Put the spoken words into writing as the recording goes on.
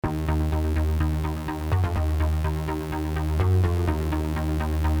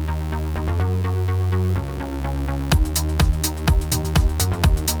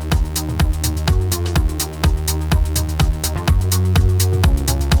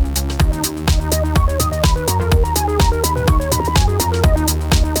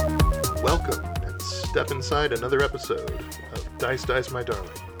step inside another episode of Dice Dice My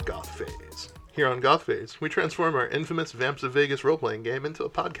Darling, Goth Phase. Here on Goth Phase, we transform our infamous Vamps of Vegas role-playing game into a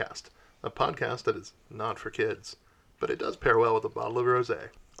podcast that is not for kids, but it does pair well with a bottle of rosé.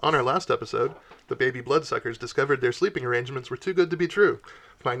 On our last episode, the baby bloodsuckers discovered their sleeping arrangements were too good to be true,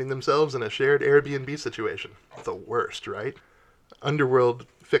 finding themselves in a shared Airbnb situation. The worst, right? Underworld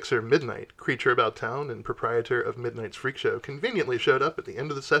fixer Midnight, creature about town and proprietor of Midnight's Freak Show, conveniently showed up at the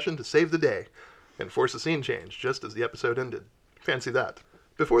end of the session to save the day and force a scene change just as the episode ended. Fancy that.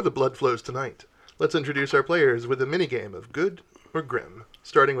 Before the blood flows tonight, let's introduce our players with a minigame of good or grim.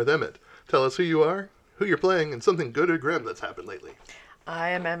 Starting with Emmett. Tell us who you are, who you're playing, and something good or grim that's happened lately. I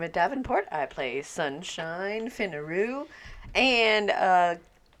am Emmett Davenport. I play Sunshine Finnaru, and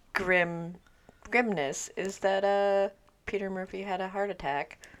grimness is that Peter Murphy had a heart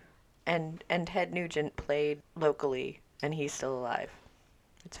attack, and Ted Nugent played locally, and he's still alive.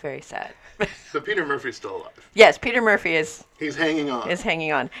 It's very sad. So Peter Murphy's still alive. Yes, Peter Murphy is hanging on.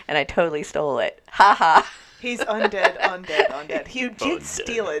 And I totally stole it. Ha ha. He's undead. He did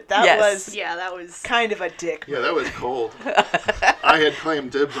steal it. That was kind of a dick move. Yeah, that was cold. I had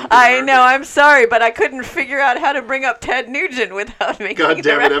claimed dibs on Peter I Murphy. know, I'm sorry, but I couldn't figure out how to bring up Ted Nugent without making God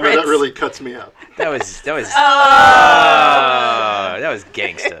damn it, Emma, that really cuts me up. That was gangsta.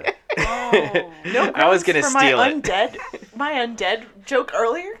 Oh, no, I was gonna steal it. My undead joke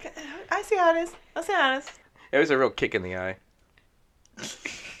earlier. I see how it is. It was a real kick in the eye.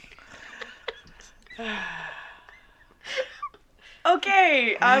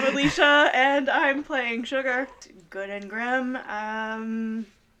 Okay, I'm Alicia, and I'm playing Sugar. Good and grim.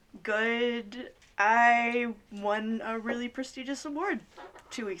 Good. I won a really prestigious award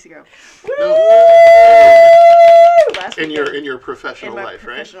 2 weeks ago. In your professional my life,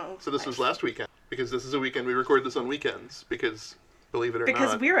 professional right? So this was life. last weekend, because this is a weekend we record this on weekends, because believe it or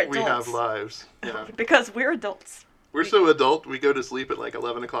Because not, we're we have adults. lives. Yeah. Because we're adults. We're so adult, we go to sleep at like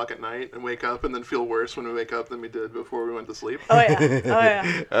 11 o'clock at night and wake up and then feel worse when we wake up than we did before we went to sleep. Oh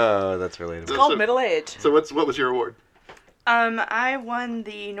yeah. Oh, that's relatable. It's called middle age. So what was your award? I won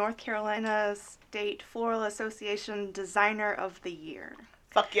the North Carolina State Floral Association Designer of the Year.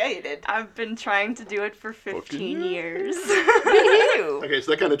 Fuck yeah, you did. I've been trying to do it for 15 years. Okay,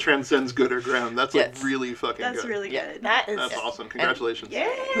 so that kind of transcends good or grim. That's like really fucking That's good. really good. That's awesome. Congratulations.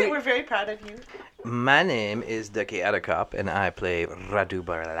 Yay, we're very proud of you. My name is Ducky Addercop, and I play Radu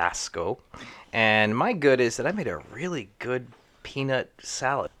Barlasco. And my good is that I made a really good peanut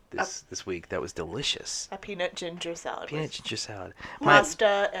salad this week. That was delicious. A peanut ginger salad. Peanut ginger salad.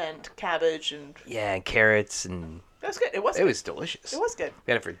 Pasta and cabbage and... Yeah, and carrots and... That was good. It was delicious. It was good.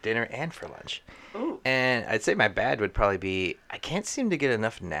 We had it for dinner and for lunch. Ooh. And I'd say my bad would probably be I can't seem to get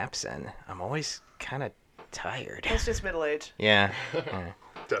enough naps in. I'm always kind of tired. That's just middle age. Yeah.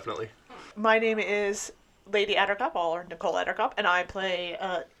 Definitely. My name is Lady Addercop, or Nicole Addercop, and I play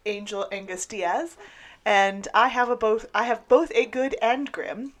Angel Angus Diaz. And I have both a good and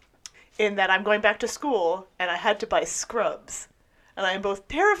grim, in that I'm going back to school and I had to buy scrubs. And I am both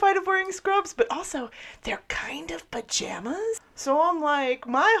terrified of wearing scrubs, but also they're kind of pajamas. So I'm like,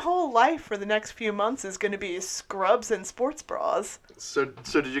 my whole life for the next few months is going to be scrubs and sports bras. So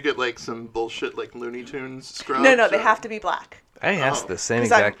did you get like some bullshit like Looney Tunes scrubs? No, they have to be black. I asked the same 'Cause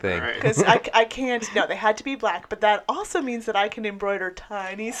exact thing. Right. Because I can't, no, they had to be black, but that also means that I can embroider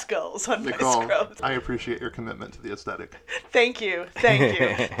tiny skulls on my Nicole, scrubs. I appreciate your commitment to the aesthetic. Thank you.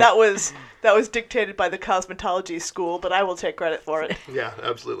 That was dictated by the cosmetology school, but I will take credit for it. Yeah,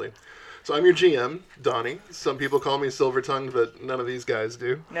 absolutely. So I'm your GM, Donnie. Some people call me Silver-Tongued, but none of these guys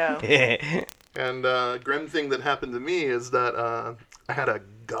do. No. And grim thing that happened to me is that I had a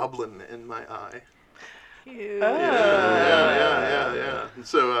goblin in my eye. Yeah.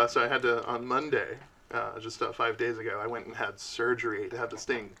 So I had to, on Monday, just 5 days ago, I went and had surgery to have this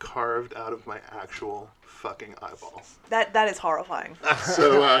thing carved out of my actual fucking eyeball. That is horrifying.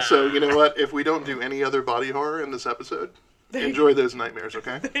 So you know what? If we don't do any other body horror in this episode, enjoy those nightmares,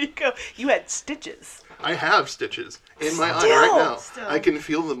 okay? There you go. You had stitches. I have stitches in my eye right now. Still. I can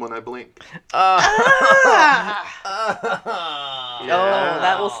feel them when I blink. Oh,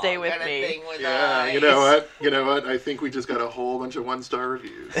 that will stay with me. Yeah, you know what? I think we just got a whole bunch of 1-star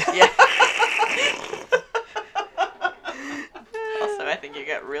reviews. Yeah. Also, I think you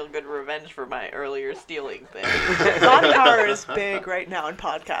got real good revenge for my earlier stealing thing. Body horror is big right now in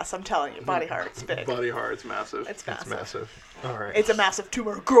podcasts. I'm telling you, body horror is big. Body horror, it's massive. It's massive. All right. It's a massive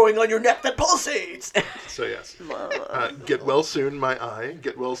tumor growing on your neck that pulsates. So yes. Get well soon, my eye.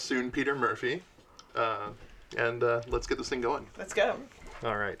 Get well soon, Peter Murphy. And let's get this thing going. Let's go.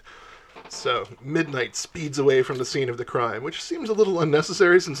 All right. So, Midnight speeds away from the scene of the crime, which seems a little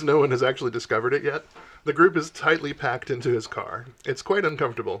unnecessary since no one has actually discovered it yet. The group is tightly packed into his car. It's quite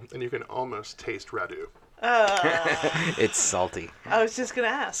uncomfortable, and you can almost taste Radu. It's salty. I was just gonna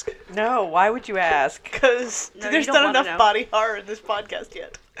ask No, why would you ask? because No, you there's don't not wanna enough know. body horror in this podcast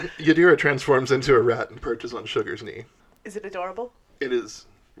yet. Yadira transforms into a rat and perches on Sugar's knee. Is it adorable? It is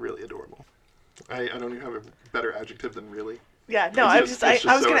really adorable. I don't even have a better adjective than really. Yeah, no, It's I just- was it's just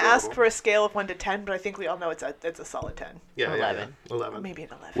I was so gonna ask adorable. for a scale of 1 to 10, but I think we all know it's a solid 10. Yeah, 11. 11. Maybe an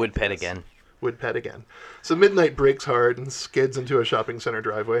 11. Would pet again. Would pet again. So Midnight brakes hard and skids into a shopping center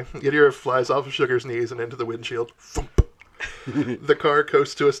driveway. Yadira flies off of Sugar's knees and into the windshield. Thump. The car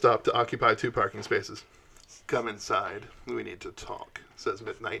coasts to a stop to occupy 2 parking spaces. Come inside. We need to talk, says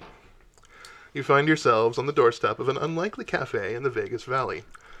Midnight. You find yourselves on the doorstep of an unlikely cafe in the Vegas Valley.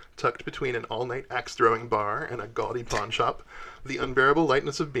 Tucked between an all-night axe-throwing bar and a gaudy pawn shop, the unbearable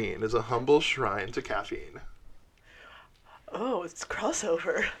lightness of being is a humble shrine to caffeine. Oh, it's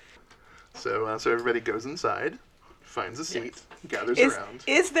crossover. So everybody goes inside, finds a seat, gathers Is around.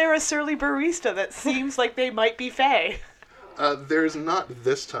 is there a surly barista that seems like they might be Fae? There's not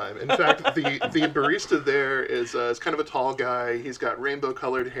this time. In fact, the barista there is kind of a tall guy. He's got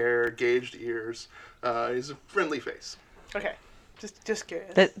rainbow-colored hair, gauged ears. He's a friendly face. Okay, just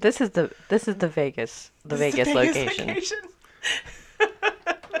curious. This is the Vegas This is location.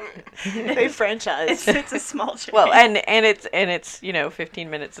 They franchise. It's a small change. Well, and it's 15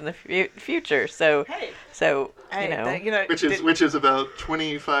 minutes in the future. So Hey. you know. Which is about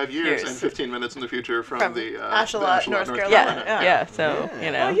 25 years and Years. 15 minutes in the future from From the Ashalot, North Carolina. Yeah, Yeah. So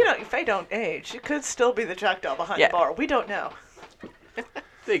you know. Well, Fae don't age. It could still be the jackdaw behind Yeah. the bar. We don't know.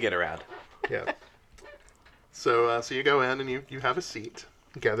 They get around. Yeah. So you go in and you have a seat,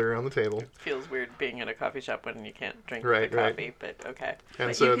 gather around the table, Feels weird being in a coffee shop when you can't drink Right, the right. coffee, but okay. and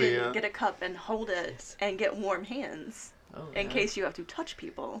but so you can the get a cup and hold it and get warm hands in case you have to touch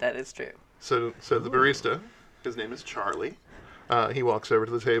people. That is true. so the barista, his name is Charlie. He walks over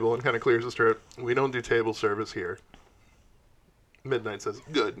to the table and kind of clears his throat. We don't do table service here. Midnight says,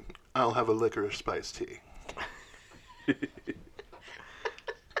 "Good. I'll have a licorice spice tea."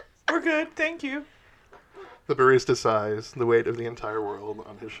 We're good, thank you. The barista sighs, the weight of the entire world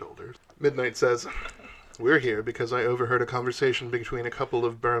on his shoulders. Midnight says, "We're here because I overheard a conversation between a couple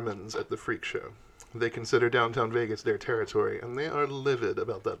of Burmans at the freak show. They consider downtown Vegas their territory, and they are livid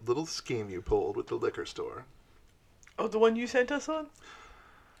about that little scheme you pulled with the liquor store. Oh, the one you sent us on?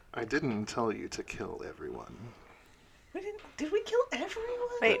 I didn't tell you to kill everyone." Did we kill everyone?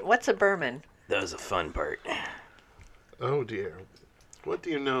 Wait, what's a Berman? That was the fun part. Oh dear. What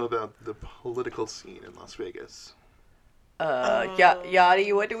do you know about the political scene in Las Vegas?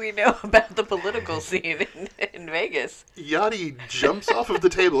 Yachty, what do we know about the political scene in Vegas? Yachty jumps off of the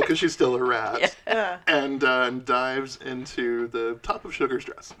table because she's still a rat. Yeah. And dives into the top of Sugar's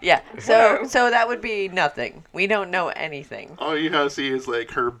dress. Yeah, so that would be nothing. We don't know anything. All you have to see is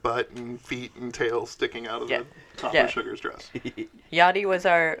like her butt and feet and tail sticking out of Yeah. the top Yeah. of Sugar's dress. Yachty was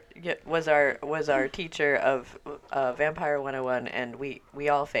our teacher of Vampire 101, and we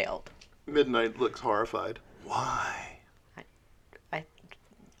all failed. Midnight looks horrified. Why?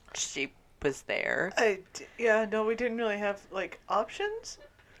 She was there. No, we didn't really have, options.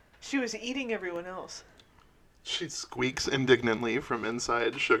 She was eating everyone else. She squeaks indignantly from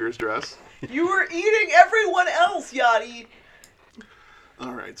inside Sugar's dress. You were eating everyone else, Yachty!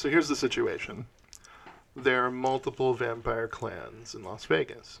 Alright, so here's the situation. There are multiple vampire clans in Las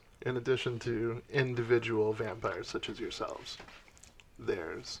Vegas, in addition to individual vampires such as yourselves.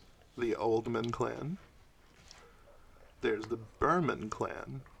 There's the Oldman clan. There's the Berman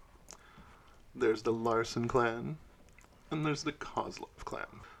clan. There's the Larson clan. And there's the Kozlov clan.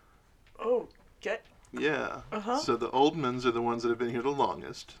 Oh, get... Yeah. Uh-huh. So the Oldmans are the ones that have been here the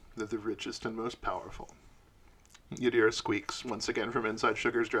longest. They're the richest and most powerful. Yadira squeaks once again from inside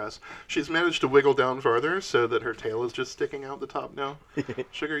Sugar's dress. She's managed to wiggle down farther so that her tail is just sticking out the top now.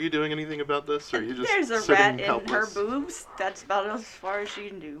 Sugar, are you doing anything about this? Or are you just There's a sitting rat in helpless? her boobs. That's about as far as she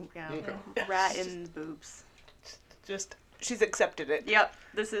can do. Yeah. Okay. Rat in boobs. Just... She's accepted it. Yep.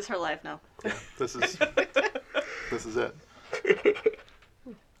 This is her life now. Yeah, this is it.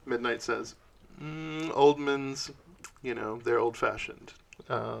 Midnight says, Oldmans, they're old-fashioned.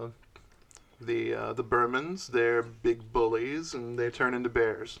 The Burmans, they're big bullies, and they turn into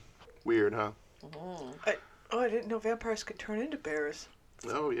bears. Weird, huh? I didn't know vampires could turn into bears.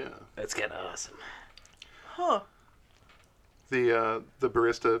 Oh, yeah. That's kind of awesome. Huh. The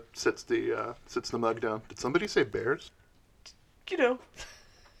barista sits the mug down. Did somebody say bears?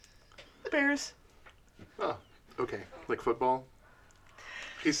 Bears. Oh, okay. Like football?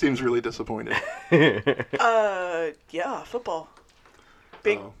 He seems really disappointed. Yeah, football.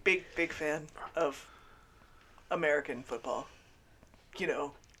 Big, Oh. big fan of American football,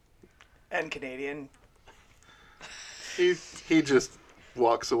 and Canadian. He just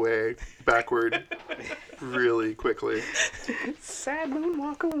walks away backward really quickly. Sad moon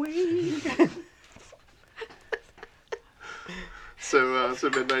walk away. So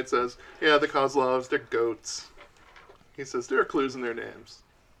Midnight says, yeah, the Kozlovs, they're goats. He says, there are clues in their names.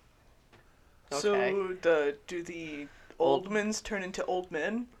 Okay. So do the Oldmans turn into old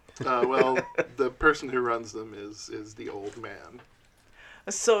men? Well, the person who runs them is the old man.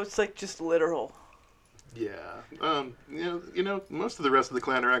 So it's like just literal. Yeah. Most of the rest of the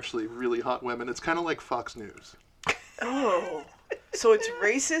clan are actually really hot women. It's kind of like Fox News. Oh. So it's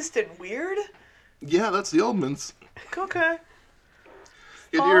racist and weird? Yeah, that's the Oldmans. Okay.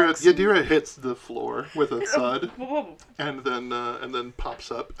 Yadira hits the floor with a thud, and then pops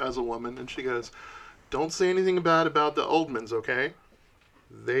up as a woman, and she goes, "Don't say anything bad about the Oldmans, okay?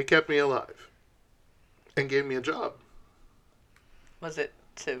 They kept me alive, and gave me a job." Was it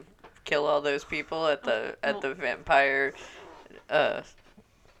to kill all those people at the vampire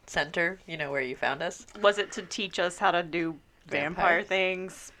center? Where you found us? Was it to teach us how to do vampire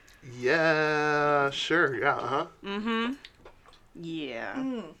things? Yeah, sure, yeah, uh-huh. Mm-hmm.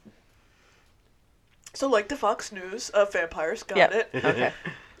 Yeah. So like the Fox News of vampires, got Yep. it. Okay.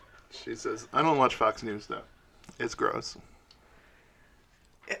 She says, "I don't watch Fox News, though. It's gross."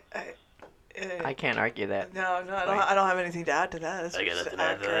 I can't argue that. No, I don't have anything to add to that. It's I got just nothing to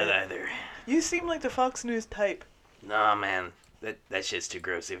add to that accurate. either. You seem like the Fox News type. Nah, man. That shit's too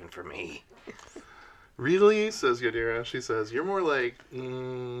gross even for me. "Really?" says Yadira. She says, "You're more like,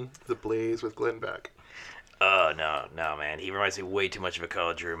 The Blaze with Glenn Beck." Oh, no, man. He reminds me way too much of a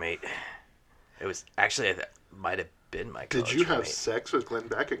college roommate. It was actually, might have been my college Did you have roommate. sex with Glenn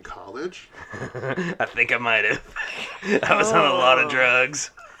Beck in college? I think I might have. I was on a lot of drugs.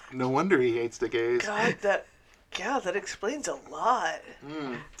 No wonder he hates the gays. God, that explains a lot.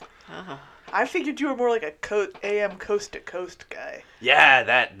 Uh-huh. I figured you were more like a AM coast to coast guy. Yeah,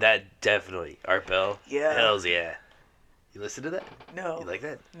 that definitely. Art Bell. Yeah. Hells yeah. You listen to that? No. You like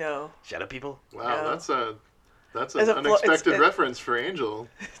that? No. Shout out, people. Wow, No. that's As an a unexpected reference for Angel.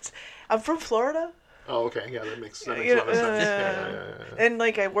 I'm from Florida, Oh, okay, yeah, that makes a lot of Yeah, sense. Yeah. and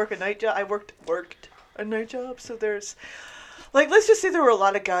like I work a night job. I worked a night job, so there's, like, let's just say there were a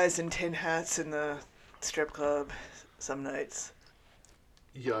lot of guys in tin hats in the strip club some nights.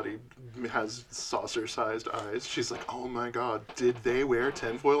 Yachty has saucer-sized eyes. She's like, "Oh my god, did they wear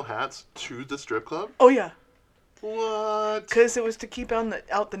tinfoil hats to the strip club? Oh yeah, What?" because it was to keep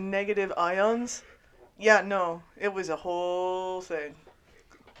out the negative ions. Yeah, no, it was a whole thing.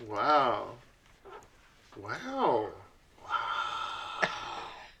 Wow.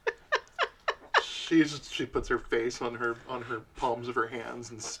 She puts her face on her palms of her hands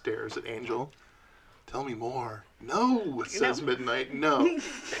and stares at Angel. "Tell me more." "No," says Midnight. "No.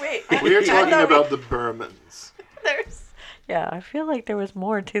 Wait. We are talking about the Bermans." Yeah, I feel like there was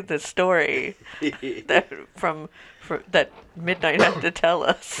more to the story that that Midnight had to tell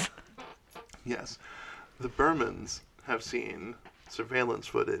us. Yes. The Bermans have seen surveillance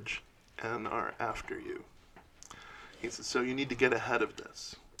footage and are after you. He says, so you need to get ahead of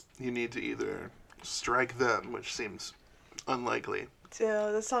this. You need to either strike them, which seems unlikely, Yeah,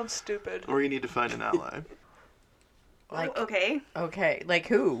 that sounds stupid. or you need to find an ally. Like, Okay. okay, like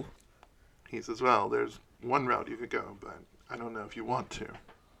who? He says, well, there's one route you could go, but I don't know if you want to.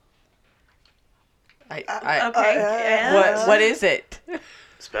 Okay. What is it?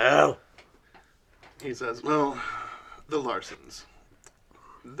 Spell. He says, well, the Larsons,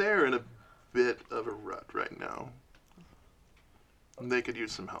 they're in a bit of a rut right now. They could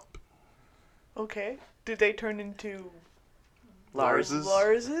use some help. Okay. Did they turn into Larses?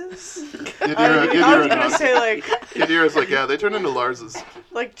 Larses? Yadira I was gonna nods. say like Yadira's like, yeah, they turn into Larses.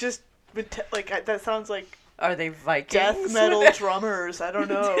 just like that sounds like Are they Vikings? death metal drummers. I don't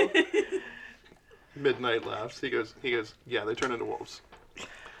know. Midnight laughs. He goes, yeah, they turn into wolves.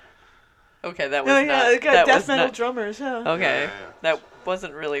 Okay, that was No, not. yeah, they got that death was metal not, drummers. Yeah. Okay, Yeah. that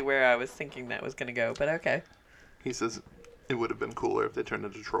wasn't really where I was thinking that was gonna go, but okay. He says it would have been cooler if they turned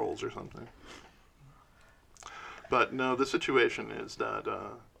into trolls or something. But no, the situation is that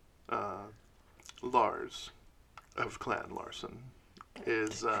Lars of Clan Larson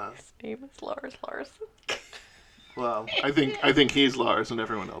is His name is Lars Larson. well, I think he's Lars and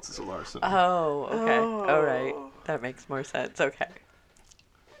everyone else is a Larson. Oh, okay. All right. Oh. That makes more sense. Okay.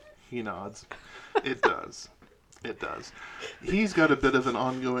 He nods. It does. It does. He's got a bit of an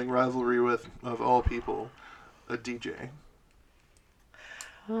ongoing rivalry with, of all people, a DJ.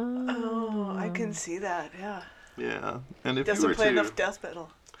 Oh, I can see that. Yeah. Yeah, and if you Doesn't were play to, enough death metal.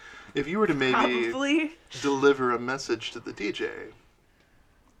 If you were to maybe Probably. deliver a message to the DJ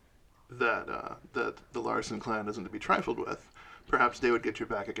that that the Larson clan isn't to be trifled with, perhaps they would get your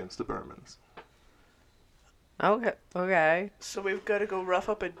back against the Burmans. Okay. Okay. So we've got to go rough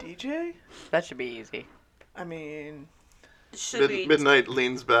up a DJ? That should be easy. I mean, Should be. Midnight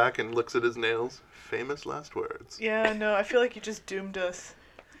leans back and looks at his nails. Famous last words. yeah, no, I feel like you just doomed us.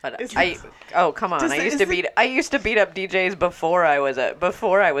 But Is oh come on! Does I the- used is to the- beat up DJs before I was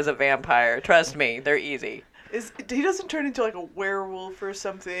a vampire. Trust me, they're easy. He doesn't turn into like a werewolf or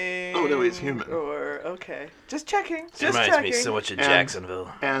something? Oh, no, he's human. Or, okay. Just checking. It Just reminds checking. me so much of And-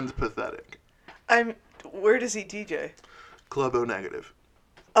 Jacksonville. And pathetic. Where does he DJ? Club O negative.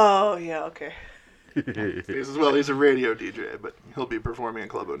 Oh, yeah, okay. He's a radio DJ, but he'll be performing in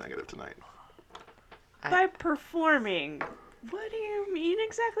Club O negative tonight. By performing. What do you mean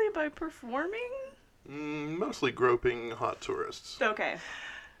exactly by performing? Mostly groping hot tourists. Okay.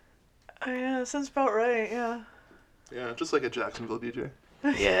 Oh, yeah, that sounds about right, yeah. Yeah, just like a Jacksonville DJ.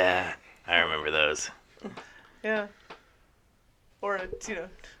 Yeah, I remember those. Yeah. Or,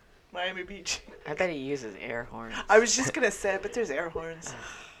 Miami Beach. I bet he uses air horns. I was just gonna say, but there's air horns.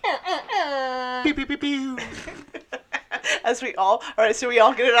 Pew, pew, pew, pew. As we all right, so we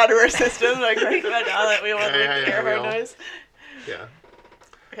all get it out of our system, like right now that we want Yeah, the air we horn all- noise. Yeah.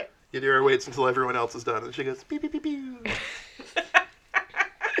 Okay. Yadira waits until everyone else is done, and she goes, pew, pew, pew, pew.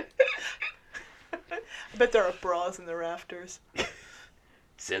 I bet there are bras in the rafters.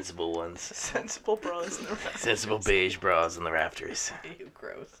 Sensible ones. Sensible bras in the rafters. Sensible beige bras in the rafters. Ew,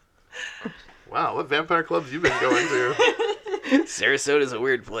 gross. Wow, what vampire clubs you've been going to? Sarasota's a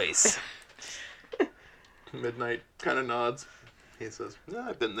weird place. Midnight kind of nods. He says, no,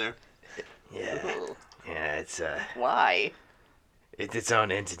 I've been there. Yeah. Yeah, it's Why? its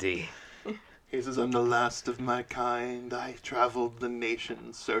own entity. He says, I'm the last of my kind. I traveled the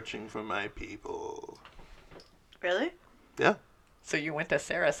nation searching for my people. Really? Yeah. So you went to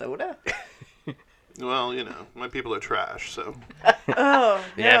Sarasota? Well, my people are trash, so. Oh,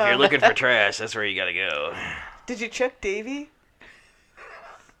 Yeah, if you're looking for trash, that's where you gotta go. Did you check Davy?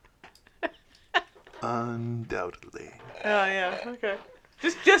 Undoubtedly. Oh yeah, okay.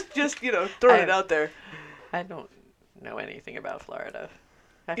 Just throwing it out there. I don't know anything about Florida.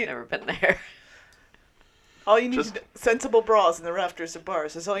 I've Yeah. never been there. All you need Just- to know, sensible bras in the rafters of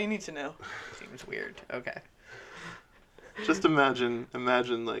bars. That's all you need to know. Seems weird. Okay. Just imagine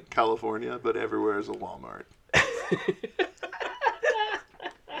like California, but everywhere is a Walmart.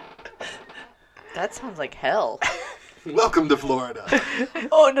 That sounds like hell. Welcome to Florida.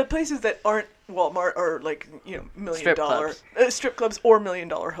 Oh, and the places that aren't Walmart are like $1 Strip million clubs. strip clubs or $1 million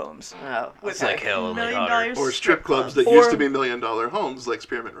homes. Oh. With It's like hell, only $1 million hotter. Or strip clubs that Or- used to be $1 million homes like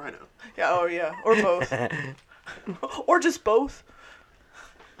Spearmint Rhino. Yeah, oh yeah, or both, or just both.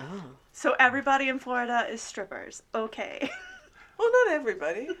 So everybody in Florida is strippers. Okay. Well, not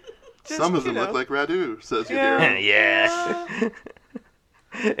everybody. Just, Some of them look like Radu, says Yeah. Yadira. Yeah.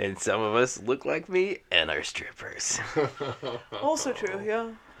 And some of us look like me and are strippers. Also true,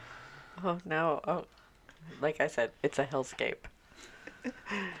 yeah. Oh no. Oh, like I said, it's a hellscape. Yeah,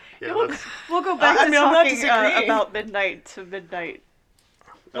 that's, We'll go back I to mean, I'm not talking disagreeing. about midnight to midnight.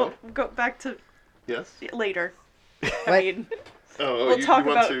 Oh. We'll go back to yes. later. What? I mean, Oh, We'll you talk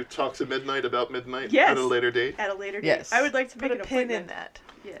want about- to talk to Midnight about Midnight Yes. at a later date? at a later date. Yes. I would like to Put make a an pin in appointment. that.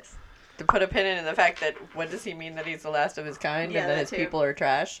 Yes. To put a pin in the fact that what does he mean that he's the last of his kind Yeah, and that that his too. people are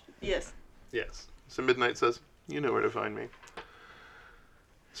trash? Yes. Yes. So Midnight says, you know where to find me.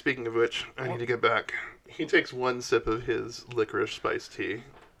 Speaking of which, I need to get back. He takes one sip of his licorice spiced tea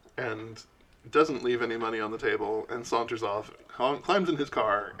and doesn't leave any money on the table and saunters off, climbs in his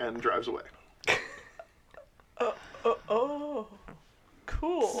car, and drives away. Oh,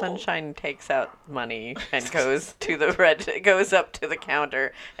 cool. Sunshine takes out money and goes up to the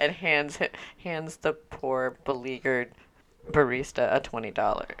counter and hands the poor beleaguered barista a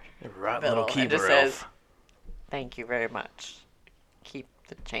 $20 Right, bill little and keeper just says, elf. "Thank you very much. Keep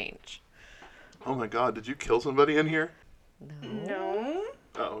the change." Oh my god, did you kill somebody in here? No.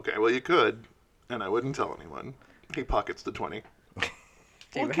 Oh, okay. Well, you could, and I wouldn't tell anyone. He pockets the 20.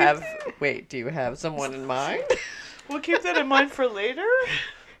 Do you Okay. do you have someone in mind? We'll keep that in mind for later.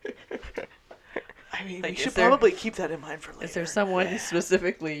 I mean, Like, we is should there- probably keep that in mind for later. Is there someone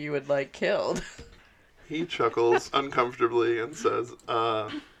specifically you would like killed? He chuckles uncomfortably and says,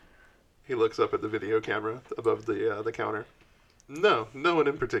 he looks up at the video camera above the counter. No one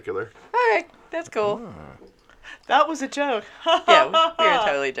in particular. All right, that's cool. That was a joke. Yeah, we were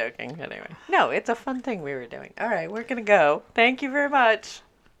totally joking. Anyway, no, it's a fun thing we were doing. All right, we're gonna go. Thank you very much.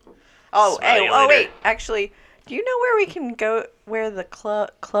 Oh, Smile hey, you oh later. wait, actually, Do you know where we can go? Where the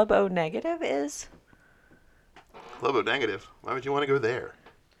Club O Negative is? Club O Negative. Why would you want to go there?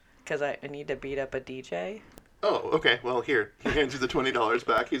 Because I need to beat up a DJ. Oh, okay. Well, here. He hands you the $20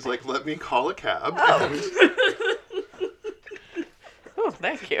 back. He's like, let me call a cab. Oh,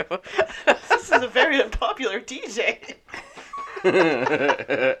 thank you. This is a very unpopular DJ.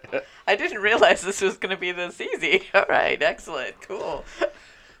 I didn't realize this was going to be this easy. All right, excellent, cool.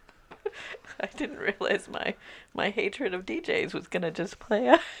 I didn't realize my hatred of DJs was going to just play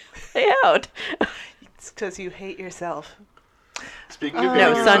out. It's because you hate yourself. Speaking of No,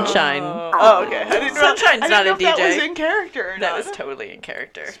 hating yourself- Sunshine. Oh, okay. I didn't Sunshine's I not didn't a know if DJ. That was in character or That not. was totally in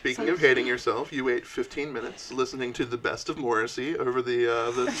character. Speaking of hating yourself, you wait 15 minutes listening to the best of Morrissey over the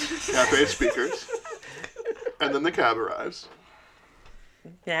cafe speakers. And then the cab arrives.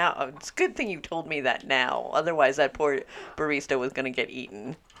 Now, it's a good thing you told me that now. Otherwise, that poor barista was going to get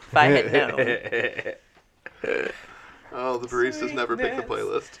eaten. If I had known. Oh, the baristas never pick the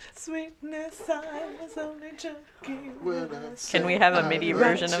playlist. Sweetness, I was only joking. Can we have a MIDI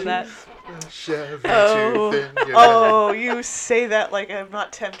version of that? Oh, you say that like I'm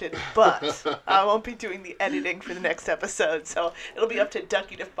not tempted, but I won't be doing the editing for the next episode, so it'll be up to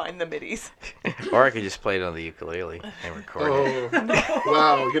Ducky to find the middies. Or I could just play it on the ukulele and record it. Oh,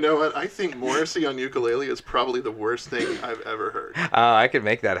 wow. You know what? I think Morrissey on ukulele is probably the worst thing I've ever heard. Oh, I could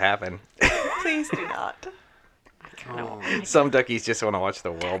make that happen. Please do not. Oh. Some duckies just want to watch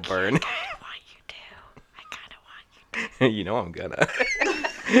the world burn. You know I'm gonna.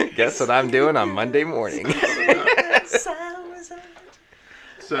 Guess what I'm doing on Monday morning?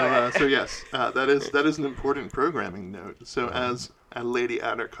 So yes, that is an important programming note. So as Lady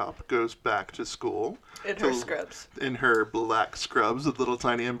Addercop goes back to school In her scrubs. in her black scrubs with little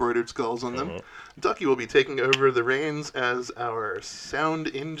tiny embroidered skulls on them, Ducky will be taking over the reins as our sound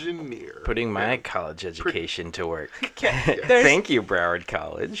engineer. Putting my college education to work. There's, Thank you, Broward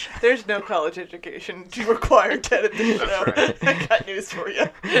College. there's no college education required to edit the show. That's I got news for you.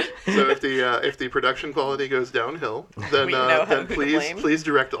 So if the production quality goes downhill, then We know who to blame. please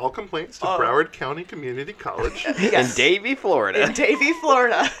direct all complaints to Broward County Community College. In Davie, Florida. In Davie,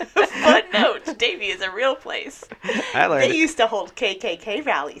 Florida. Footnote, Davy is a real place. I They learned used to hold KKK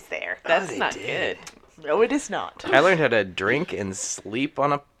rallies there. That's they not did. good. No, it is not. how to drink and sleep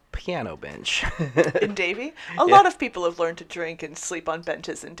on a piano bench. In Davie? A lot of people have learned to drink and sleep on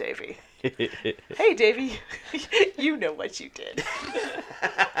benches in Davie. Hey, Davie, you know what you did.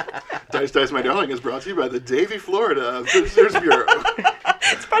 Dice Dice My Darling is brought to you by the Davie, Florida Visitors Bureau.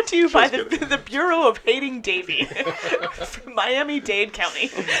 It's brought to you by Just kidding. the Bureau of Hating Davie from Miami-Dade County.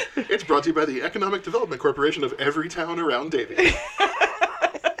 It's brought to you by the Economic Development Corporation of every town around Davie.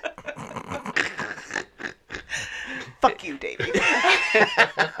 Fuck you, Davie.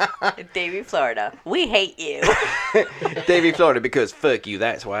 Davy, Florida. We hate you. Davie, Florida, because fuck you,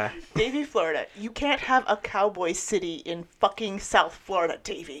 that's why. Davie, Florida. You can't have a cowboy city in fucking South Florida,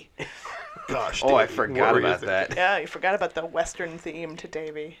 Davie. Gosh, Oh, I Davie, forgot what were you about thinking? that. Yeah, you forgot about the Western theme to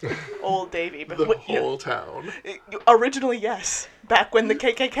Davie. Old Davie. But The what- you know, whole town. originally, yes. Back when the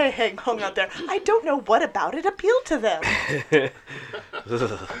KKK hung out there. I don't know what about it appealed to them.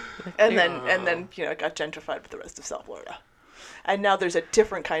 And then you know, it got gentrified with the rest of South Florida. And now there's a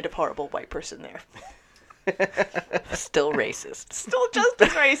different kind of horrible white person there. Still racist. Still just as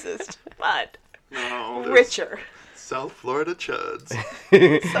racist, but No, there's richer. South Florida chuds.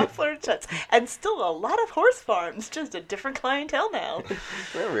 South Florida chuts. And still a lot of horse farms, just a different clientele now.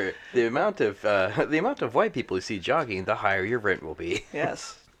 Remember, the amount of white people you see jogging, the higher your rent will be.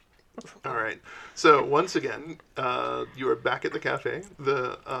 Yes. All right. So once again, you are back at the cafe.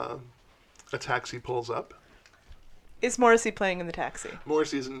 A taxi pulls up. Is Morrissey playing in the taxi?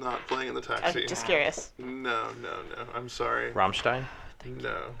 Morrissey's not playing in the taxi. I'm just curious. No. I'm sorry. Rammstein?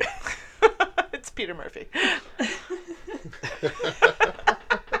 No. It's Peter Murphy.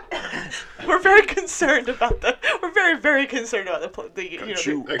 We're very concerned about the. We're very, very concerned about the you know.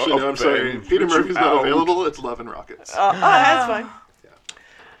 Actually, no. I'm sorry. Peter Murphy's not available. It's Love and Rockets. That's fine.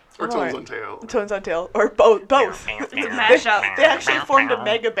 Or Tones alright. on Tail. Tones on Tail, or both. It's a mashup. They actually formed a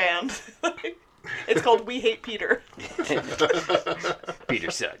mega band. It's called We Hate Peter.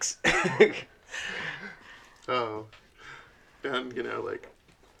 Peter sucks. Oh. And, you know, like,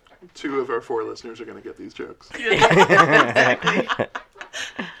 2 of our 4 listeners are going to get these jokes.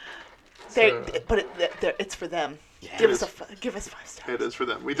 It's for them. Give us 5 stars. It is for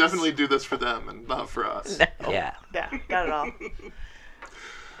them. We definitely do this for them and not for us. Yeah. Yeah, got it all.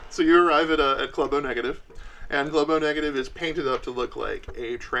 So you arrive at Club O Negative, And Globo Negative is painted up to look like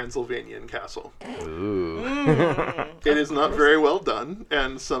a Transylvanian castle. Ooh. It is not very well done,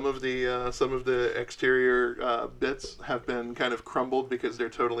 and some of the exterior bits have been kind of crumbled because they're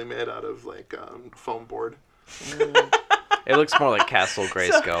totally made out of like foam board. It looks more like Castle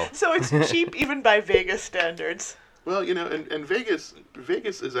Grayskull. So it's cheap even by Vegas standards. Well, and Vegas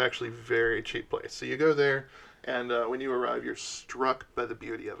is actually a very cheap place. So you go there, and when you arrive, you're struck by the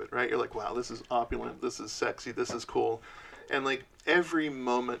beauty of it, right? You're like, wow, this is opulent, this is sexy, this is cool. And like every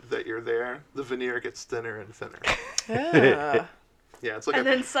moment that you're there, the veneer gets thinner and thinner. Yeah. Yeah, it's like And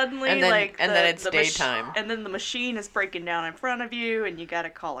then suddenly, And then- like, and then it's daytime. and then the machine is breaking down in front of you, and you gotta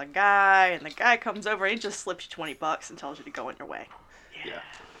call a guy, and the guy comes over, and he just slips you $20 and tells you to go on your way.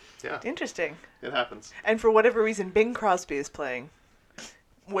 yeah, Interesting. it happens. And for whatever reason, Bing Crosby is playing,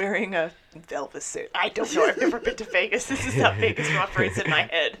 wearing a Elvis suit. I don't know. I've never been to Vegas. This is how Vegas operates in my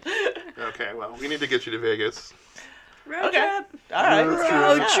head. Okay, well, we need to get you to Vegas. Road Okay. trip. All right.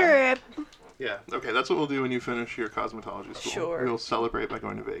 Road Yeah. Yeah, okay, that's what we'll do when you finish your cosmetology school. Sure. We'll celebrate by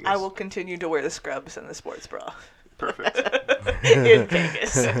going to Vegas. I will continue to wear the scrubs and the sports bra Perfect. in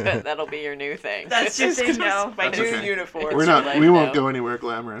Vegas. That'll be your new thing. That's your thing now. My That's new okay. uniform. We're your not. life We won't now. go anywhere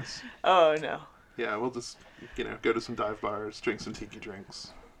glamorous. Oh no, Yeah, we'll just go to some dive bars, drink some tiki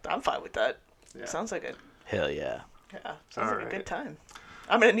drinks. I'm fine with that. Yeah. Sounds like Hell yeah. sounds All like a right. good time.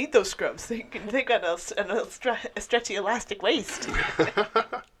 I'm gonna need those scrubs. They got a stretchy elastic waist.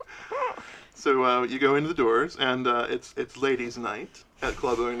 So you go into the doors, and it's ladies' night at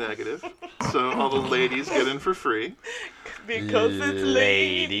Club O Negative. So all the ladies get in for free. Because it's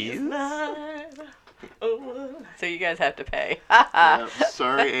ladies' Ladies. night. Oh, So you guys have to pay. Yeah,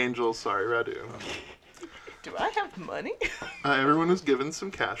 sorry, Angel. Sorry, Radu. do I have money? Everyone is given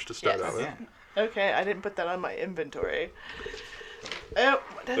some cash to start Yes. out with. Okay, I didn't put that on my inventory.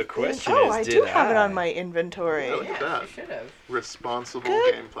 The question oh, is, I did do have it I? on my inventory. Yeah, look at that. You should have. Responsible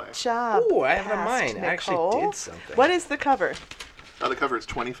Good gameplay. Job. Ooh, I have it on past mine. I actually Nicole. did something. What is the cover? The cover is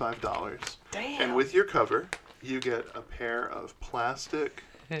 $25. Damn. And with your cover, you get a pair of plastic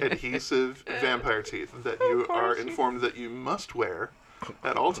adhesive vampire teeth that you are informed that you must wear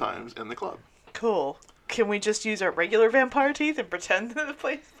at all times in the club. Cool. Can we just use our regular vampire teeth and pretend that the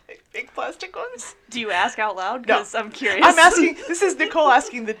place big plastic ones? Do you ask out loud? No. Because I'm curious. I'm asking. This is Nicole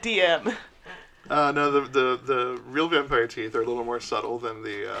asking the DM. No, the real vampire teeth are a little more subtle than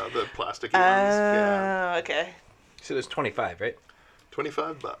the plasticky ones. Yeah, Okay. So there's 25, right?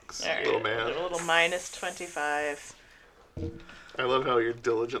 $25, little man. A little minus 25. I love how you're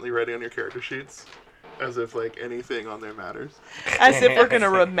diligently writing on your character sheets, as if like anything on there matters. As if we're gonna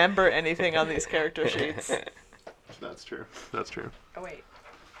remember anything on these character sheets. That's true. That's true. Oh wait,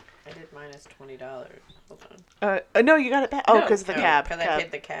 I did minus $20. Hold on. No, you got it back. Oh, because of the cab. Because I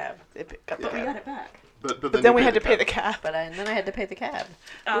paid the cab. Got the Yeah. cab. it back. But But then we you had pay to pay the cab. And then I had to pay the cab.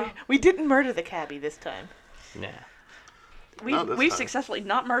 We didn't murder the cabbie this time. Nah. Not this We've time. successfully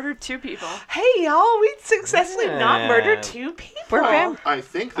not murdered 2 people. Hey, y'all, we successfully not Yeah. murdered 2 people. We're vamp- I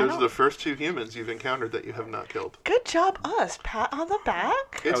think those are the first 2 humans you've encountered that you have not killed. Good job, us. Pat on the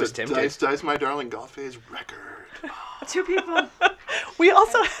back. It's was a tempted. Dice My Darling Gothphase record. 2 people. We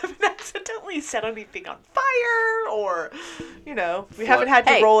also haven't accidentally set anything on fire, or, we haven't had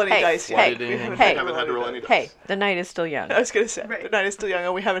to Hey, roll any hey, dice hey, yet. hey, We haven't hey. had Haven't had to roll any dice. Hey, the night is still young. I was gonna say Right. the night is still young,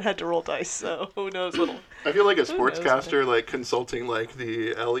 and we haven't had to roll dice, so who knows what'll. I feel like a knows what sportscaster, like consulting like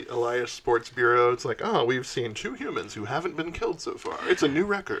the Elias Sports Bureau. It's like, oh, we've seen 2 humans who haven't been killed so far. It's a new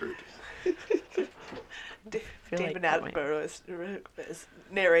record. David that might- Attenborough is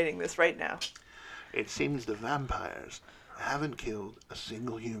narrating this right now. It seems the vampires haven't killed a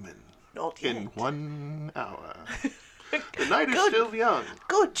single human Not yet. in 1 hour. The night is Good. still young.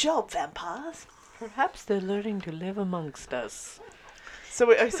 Good job, vampires. Perhaps they're learning to live amongst us. So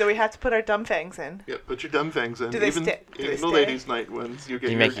we have to put our dumb fangs in. Yeah, put your dumb fangs in. Do they Even, stick? Do even they the stay? ladies' night ones, you get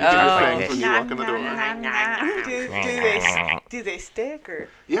You your, make you get your Oh. fangs when you walk in the door. Do they stick or?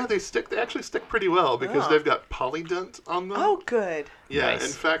 Yeah, they stick. They actually stick pretty well because Oh. they've got polydent on them. Oh, good. Yeah, Nice.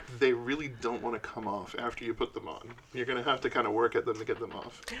 in fact, they really don't want to come off after you put them on. You're going to have to kind of work at them to get them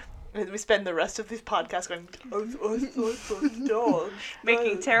off. And we spend the rest of this podcast going, dog.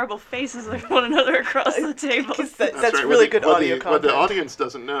 Making terrible faces at one another across the table. That's right. really What good the- what audio the, content. What the audience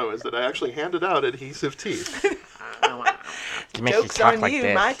doesn't know is that I actually handed out adhesive teeth. You make you Joke's talk on like you.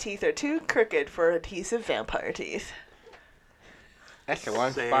 this. My teeth are too crooked for adhesive vampire teeth. That's the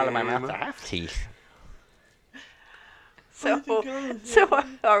one spot in my mouth that have teeth. So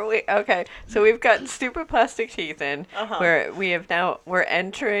are we okay? So we've gotten stupid plastic teeth in, Uh-huh. where we're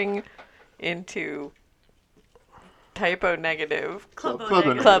entering into Typo Negative. Clubo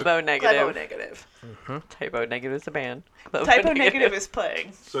Clubo Clubo Negative. Negative. Clubo Negative. Typo Negative is a band. Clubo Typo Negative is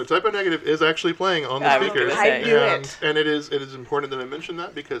playing. So Typo Negative is actually playing on the I was speakers. gonna say. I knew and, it. And it is important that I mention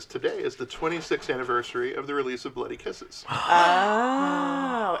that because today is the 26th anniversary of the release of Bloody Kisses.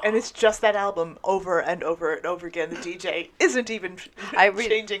 Oh, and it's just that album over and over and over again. The DJ isn't even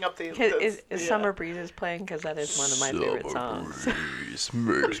changing up the. Is Summer Breezes playing? Because that is one of my favorite songs. Breeze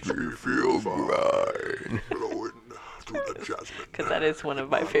makes me feel fine. Blowing through the jasmine. Because that is one of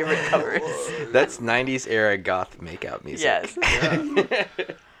my favorite covers. That's 90s era goth makeout music. Yes.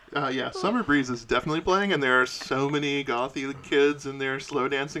 Summer Breeze is definitely playing, and there are so many gothy kids in there slow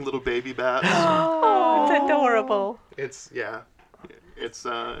dancing little baby bats. Oh, it's adorable. It's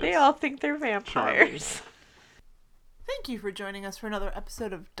They all think they're vampires. Thank you for joining us for another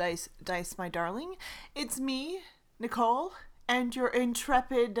episode of Dice, My Darling. It's me, Nicole, and your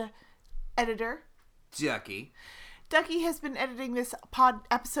intrepid editor, Ducky. Ducky has been editing this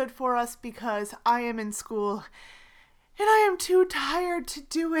episode for us because I am in school and I am too tired to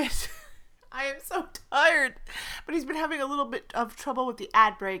do it. I am so tired. But he's been having a little bit of trouble with the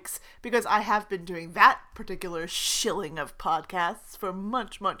ad breaks because I have been doing that particular shilling of podcasts for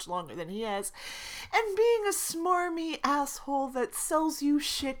much, much longer than he has. And being a smarmy asshole that sells you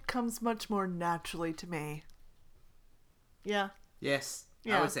shit comes much more naturally to me. Yeah. Yes,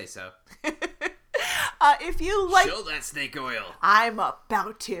 Yeah. I would say so. If you like... Show that snake oil. I'm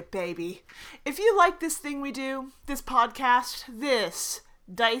about to, baby. If you like this thing we do, this podcast, this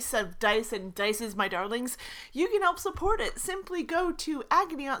Dice of Dice and Dice's My Darlings, you can help support it. Simply go to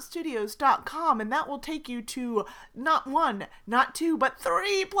agonyauntstudios.com and that will take you to not one, not two, but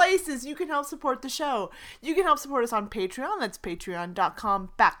 3 places you can help support the show. You can help support us on Patreon. That's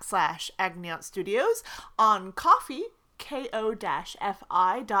patreon.com/agonyauntstudios. On Ko-fi,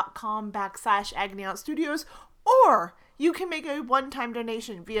 ko-fi.com/agonyauntstudios, or you can make a one-time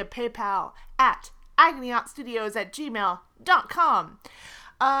donation via PayPal at agonyauntstudios@gmail.com.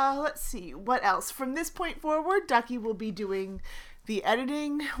 Let's see, what else? From this point forward, Ducky will be doing the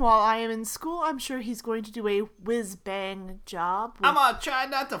editing while I am in school. I'm sure he's going to do a whiz-bang job. I'm gonna try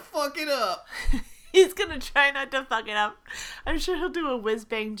not to fuck it up. He's gonna try not to fuck it up. I'm sure he'll do a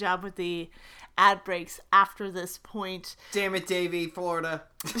whiz-bang job with the ad breaks after this point. Damn it, Davey, Florida.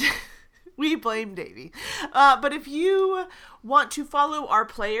 We blame Davey. But if you want to follow our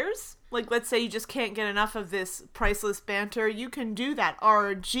players, like let's say you just can't get enough of this priceless banter, you can do that.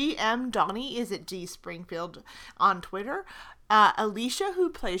 Our GM, Donnie, is at D Springfield on Twitter. Alicia, who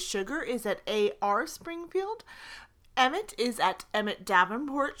plays Sugar, is at AR Springfield. Emmett is at Emmett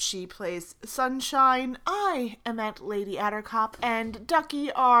Davenport. She plays Sunshine. I am at Lady Addercop. And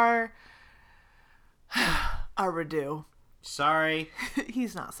Ducky are... Redu. Sorry.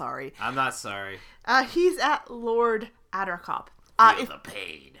 He's not sorry. I'm not sorry. He's at Lord Addercop. Feel the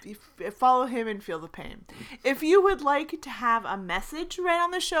pain. Follow him and feel the pain. If you would like to have a message read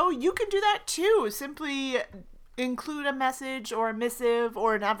on the show, you can do that too. Simply include a message or a missive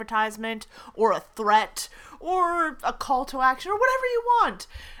or an advertisement or a threat or a call to action or whatever you want.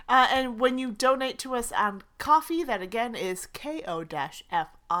 And when you donate to us on Ko-fi, that again is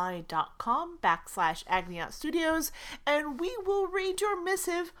ko-fi.com/agonyauntstudios, and we will read your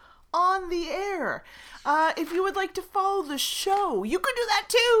missive on the air. If you would like to follow the show, you can do that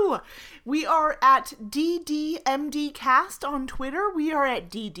too. We are at DDMDcast on Twitter. We are at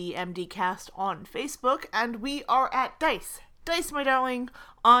DDMDcast on Facebook, and we are at Dice My Darling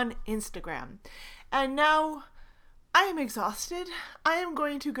on Instagram. And now I am exhausted. I am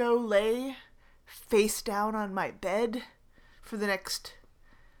going to go lay face down on my bed for the next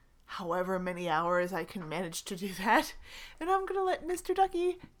however many hours I can manage to do that. And I'm going to let Mr.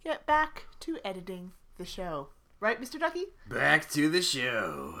 Ducky get back to editing the show. Right, Mr. Ducky? Back to the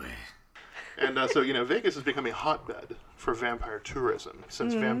show. And so, Vegas has become a hotbed for vampire tourism,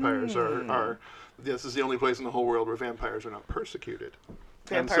 since vampires are this is the only place in the whole world where vampires are not persecuted.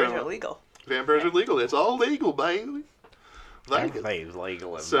 Vampires are legal. Vampires are legal. It's all legal, baby. Everything's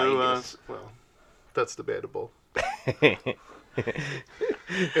legal in So, Vegas. well, that's debatable.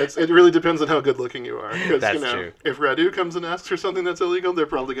 It really depends on how good looking you are. Because, That's true. If Radu comes and asks for something that's illegal, they're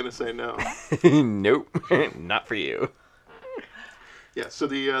probably going to say no. Nope, not for you. Yeah, so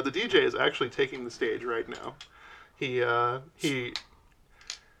the DJ is actually taking the stage right now. He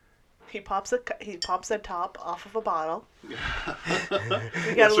He pops a top off of a bottle.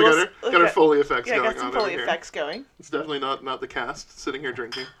 Yes, we got our Foley effects Yeah, going got some on Foley over effects going. It's definitely not the cast sitting here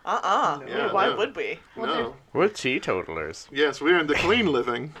drinking. Yeah, why would we? No. We're teetotalers. Yes, we're in the clean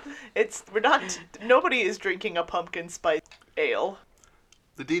living. Nobody is drinking a pumpkin spice ale.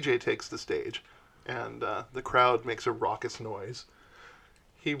 The DJ takes the stage. and the crowd makes a raucous noise.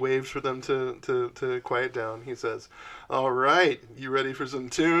 He waves for them to quiet down. He says, "All right, you ready for some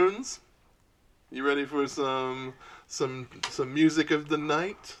tunes? You ready for some music of the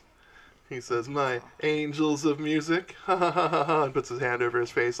night?" He says, "My angels of music," ha ha ha ha ha, and puts his hand over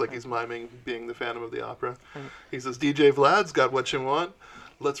his face like he's miming being the Phantom of the Opera. He says, "DJ Vlad's got what you want.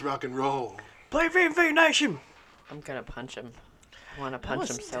 Let's rock and roll." Play V&V Nation. I'm gonna punch him. I want to punch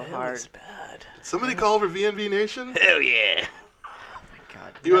him so hard. Bad. Somebody call for VNV Nation? Hell yeah.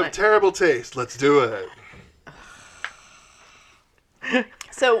 God. You have terrible taste. Let's do it.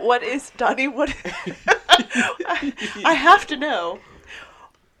 So what is Donnie? What? I have to know.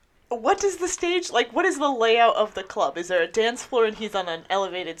 What is the stage like? What is the layout of the club? Is there a dance floor and he's on an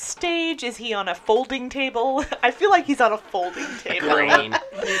elevated stage? Is he on a folding table? I feel like he's on a folding table. Green.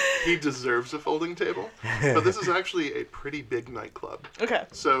 He deserves a folding table, but this is actually a pretty big nightclub. Okay.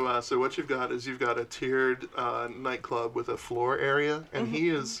 So what you've got is you've got a tiered nightclub with a floor area, and he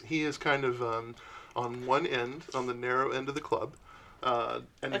is kind of on one end, on the narrow end of the club,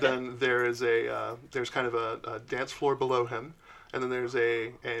 and then there is there's kind of a dance floor below him, and then there's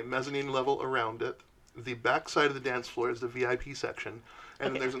a mezzanine level around it. The back side of the dance floor is the VIP section,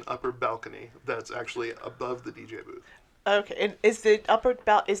 and then there's an upper balcony that's actually above the DJ booth. Okay. And is the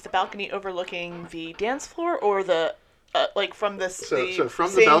is the balcony overlooking the dance floor or the like from the So from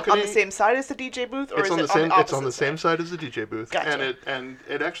the same, balcony- on the same side as the DJ booth, or It's is on it the same. on the It's on the same side as the DJ booth, Gotcha. and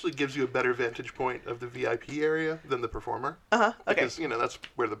it actually gives you a better vantage point of the VIP area than the performer. Okay. Because that's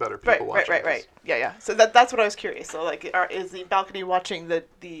where the better people watch. Right. Yeah. So that's what I was curious. So like, is the balcony watching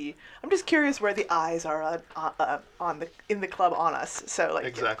the? I'm just curious where the eyes are on in the club on us. So like.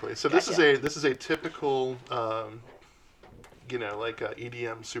 Exactly. So Gotcha. this is a typical, like a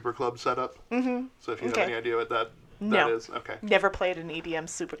EDM super club setup. Mm-hmm. So if you have Okay. any idea what that No. is, okay. Never played an EDM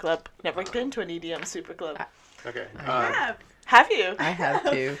super club. Never been to an EDM super club. Okay. Have you? I have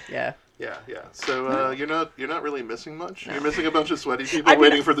to. Yeah. Yeah. So you're not really missing much. You're missing a bunch of sweaty people I mean-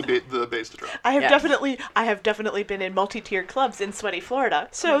 waiting for the bass to drop. I have Yeah. definitely been in multi-tier clubs in sweaty Florida.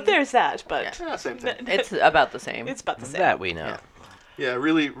 So there's that, but Yeah, same thing. It's about the same. it's about the same. That we know. Yeah. Yeah,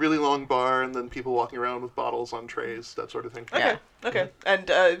 really long bar, and then people walking around with bottles on trays, that sort of thing. Okay. Yeah. Okay. And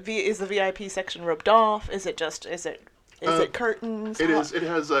is the VIP section roped off? Is it curtains? It is. It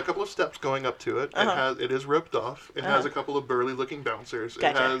has a couple of steps going up to it. It is roped off. It has a couple of burly-looking bouncers.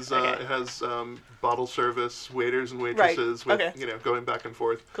 Gotcha. It has bottle service, waiters and waitresses with Okay. going back and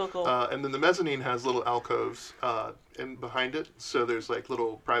forth. Cool. And then the mezzanine has little alcoves in behind it, so there's like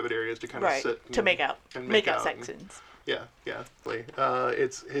little private areas to kind of Right. sit To and, make out. and Make out and- sections. Yeah.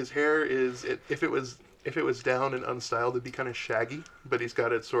 It's his hair is if it was down and unstyled, it'd be kind of shaggy, but he's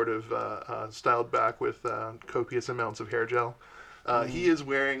got it sort of styled back with copious amounts of hair gel. He is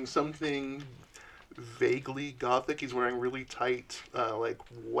wearing something vaguely gothic. He's wearing really tight, like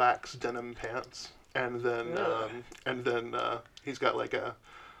wax denim pants, and then he's got like a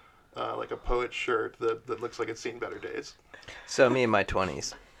poet shirt that looks like it's seen better days. So me in my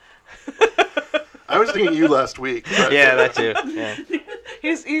 20s. I was thinking you last week. But Yeah, that too. Yeah.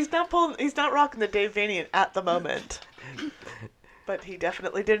 He's not rocking the Dave Vanian at the moment. But he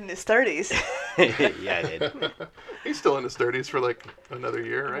definitely did in his 30s. Yeah, I did. He's still in his 30s for like another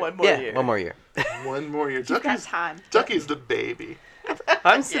year, right? One more year. One more year. One more year. You've got time. Ducky's the baby.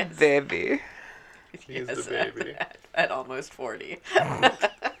 I'm the baby. He's Yes, the baby. at almost 40.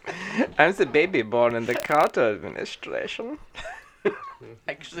 I'm the baby born in the Carter administration.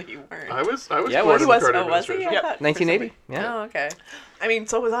 Actually, you weren't. I was Yeah, born he in was. the Carter Oh, was he? administration. Yep. I thought for 1980. some Yeah. reason- Oh, okay. I mean,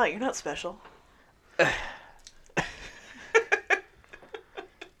 so was I. You're not special.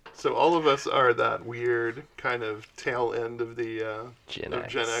 So all of us are that weird kind of tail end of the Gen of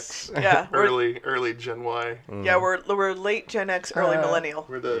X. Gen X, Yeah. early Gen Y. Yeah, we're late Gen X, early millennial.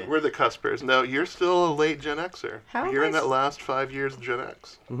 We're the cuspers. No, you're still a late Gen Xer. How am You're I in that s- last 5 years of Gen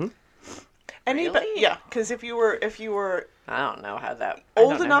X. Anybody? Really? Yeah, because if you were I don't know how that.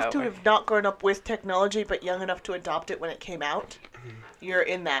 old enough to have not grown up with technology, but young enough to adopt it when it came out, you're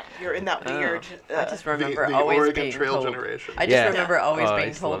in that weird. I just remember the always Oregon being Trail told. generation. I just Yeah. remember always Oh, I being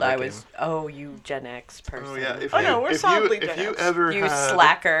used to told love I that was, you Gen X person. Oh yeah. If Oh, you, no, we're if solidly you, Gen if you X. ever You had,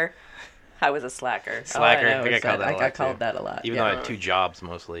 slacker. I was a slacker. Slacker. All I know I got is called that a I lot, got called too. that a lot. Even yeah. though I had 2 jobs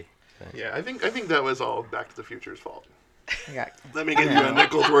mostly. Yeah, I think that was all Back to the Future's fault. I got Let me give you a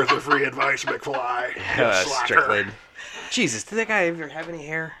nickel's worth of free advice, McFly. You slacker. Strickland. Jesus, did that guy ever have any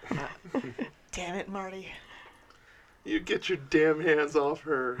hair? Damn it, Marty. You get your damn hands off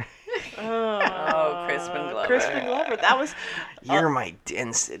her. oh, Crispin Glover. Crispin Glover. That was You're my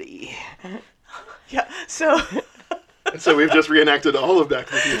density. yeah. So So we've just reenacted all of Back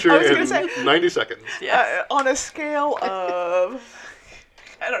to the Future I was gonna in say- 90 seconds. Yes. On a scale of,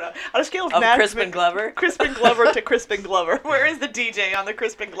 I don't know, on a scale of, Of Max Crispin Glover? Crispin Glover to Crispin Glover. Where is the DJ on the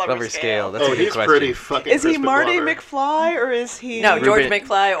Crispin Glover Glover scale. That's Oh, a good he's question. pretty fucking Is he Crispin Marty Glover. McFly or is he? No, George Ruben-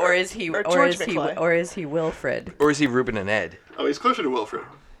 McFly, or is he, Or or George is he, McFly. or is he Wilfred? Or is he Ruben and Ed? Oh, he's closer to Wilfred.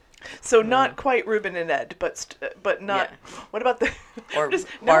 So not quite Ruben and Ed, but not. Yeah. What about the? Or Just-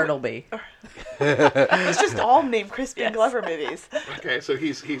 no, Bartleby? It's just all named Crispin Yes. Glover movies. Okay, so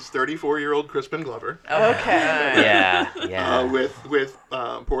he's 34-year-old Crispin Glover Okay. Yeah. with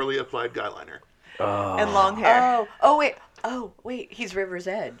poorly applied guy liner. And long hair. Oh, wait, he's River's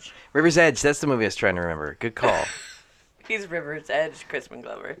Edge. River's Edge. That's the movie I was trying to remember. Good call. He's River's Edge, Crispin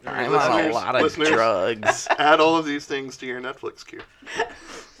Glover. I'm on a Listeners- lot of listeners. drugs. Add all of these things to your Netflix queue.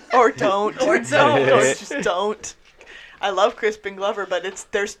 Or don't. Or don't. Or just don't. I love Crispin Glover, but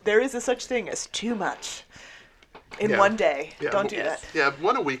there is a such thing as too much in Yeah. one day. Yeah, Don't do yes. that. Yeah,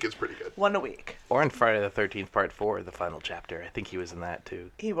 one a week is pretty good. One a week. Or in Friday the 13th Part 4, the final chapter. I think he was in that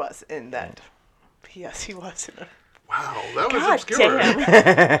too. He was in that. Yes, he was in a. Wow, that was God obscure.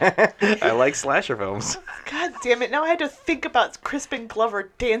 damn. I like slasher films. God damn it. Now I had to think about Crispin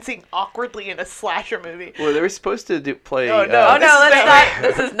Glover dancing awkwardly in a slasher movie. Well, they were supposed to play. Oh, no. Oh This no, is let's not- not.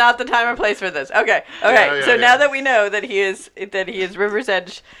 This is not the time or place for this. Okay, Yeah, so yeah. now that we know that he is River's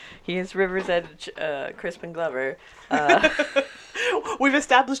Edge, Crispin Glover. We've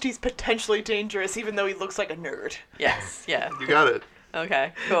established he's potentially dangerous, even though he looks like a nerd. Yes, yeah. You got it.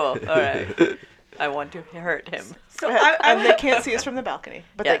 Okay, cool. All right. I want to hurt him. So And they can't see us from the balcony,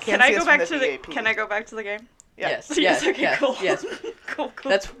 but Yes. they can Can I see go us back from to the the? VIP. Can I go back to the game? Yes, Yes, yes, okay, yes, cool. yes. Cool.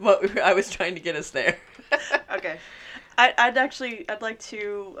 That's what I was trying to get us there. Okay. I'd like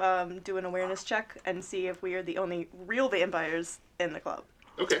to do an awareness check and see if we are the only real vampires in the club.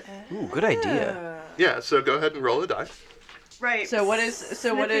 Okay. Ooh, good idea. Yeah, so go ahead and roll a die. Right. So what is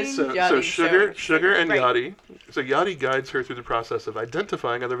Sniffing. So Yachty Sugar and Right. Yachty. So Yachty guides her through the process of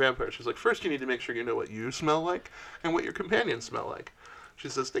identifying other vampires. She's like, first you need to make sure you know what you smell like and what your companions smell like. She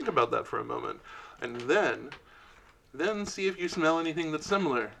says, think about that for a moment, and then see if you smell anything that's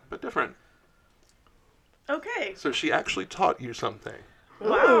similar but different. Okay. So she actually taught you something.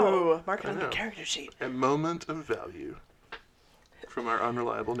 Ooh, mark it on I the know. character sheet. A moment of value from our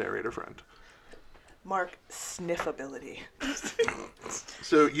unreliable narrator friend. Mark sniffability.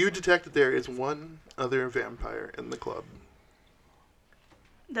 So you detect that there is one other vampire in the club.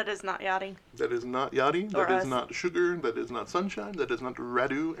 That is not Yachty. That is not Yachty, Or that is us. not Sugar, that is not Sunshine, that is not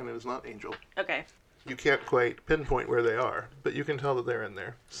Radu, and it is not Angel. Okay. You can't quite pinpoint where they are, but you can tell that they're in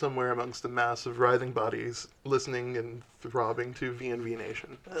there, somewhere amongst the mass of writhing bodies, listening and throbbing to V&V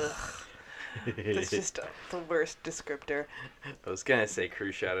Nation. That's just the worst descriptor. I was gonna say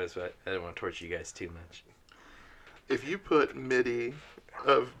Crew Shadows, but I don't want to torture you guys too much. If you put MIDI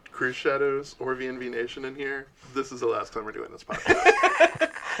of Cruise Shadows or V&V Nation in here, this is the last time we're doing this podcast.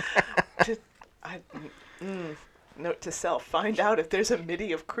 Note to self: find out if there's a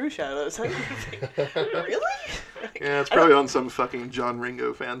MIDI of Crew Shadows. Really? Yeah, it's probably on some fucking John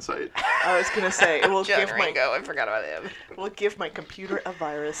Ringo fan site. I was gonna say it will John give Ringo? I forgot about him. will give my computer a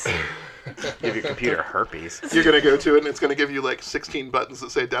virus. Give your computer herpes. You're gonna go to it and it's gonna give you like 16 buttons that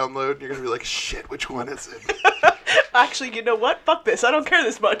say download, and you're gonna be like, shit, which one is it? Actually, you know what? Fuck this. I don't care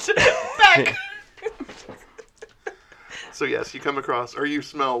this much. Back. So yes, you come across, or you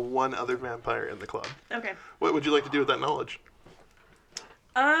smell one other vampire in the club. Okay. What would you like to do with that knowledge?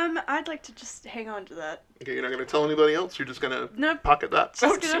 I'd like to just hang on to that. Okay, you're not gonna tell anybody else, you're just gonna Nope. pocket that.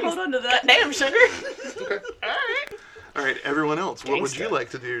 Just gonna hold on to that. Damn, sugar. Alright, everyone else, what would you Gangsta. like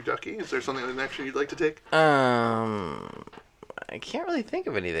to do, Ducky? Is there something, an action you'd like to take? I can't really think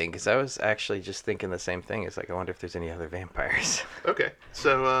of anything because I was actually just thinking the same thing. It's like I wonder if there's any other vampires. Okay,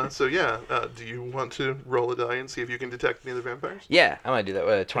 so do you want to roll a die and see if you can detect any other vampires? Yeah, I'm gonna do that.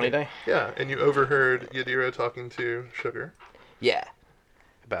 What, 20 die? Yeah, and you overheard Yadira talking to Sugar. Yeah.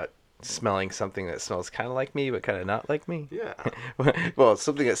 About smelling something that smells kind of like me, but kind of not like me. Yeah. Well, it's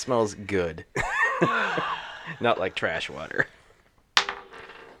something that smells good, not like trash water.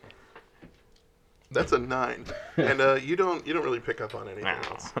 That's a 9. And you don't really pick up on anything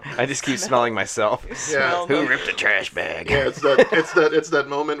else. I just keep smelling myself. Yeah. Smell Who them. ripped the trash bag? Yeah, it's that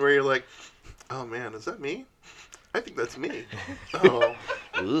moment where you're like, oh man, is that me? I think that's me. Oh.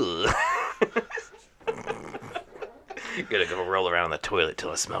 Ugh. Gotta go roll around in the toilet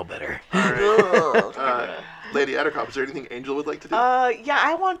till I smell better. Alright. Lady Attercop, is there anything Angel would like to do? Yeah,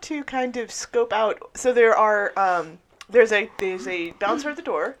 I want to kind of scope out. So there are there's a bouncer at the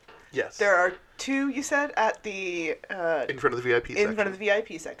door. Yes. There are two, you said, at the In front of the VIP section. in front of the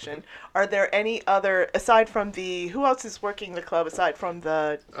VIP section. Are there any other, aside from the, who else is working the club aside from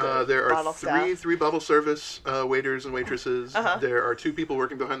the There are bottle staff? three bottle service waiters and waitresses. There are 2 people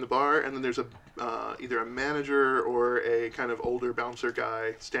working behind the bar, and then there's either a manager or a kind of older bouncer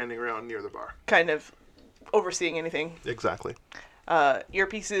guy standing around near the bar. Kind of overseeing anything? Exactly.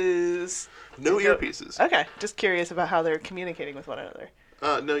 Earpieces? No earpieces. Okay, just curious about how they're communicating with one another.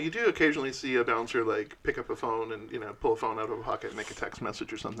 No, you do occasionally see a bouncer like pick up a phone and pull a phone out of a pocket, make a text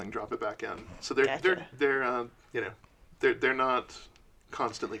message or something, drop it back in. So they're Gotcha. they're not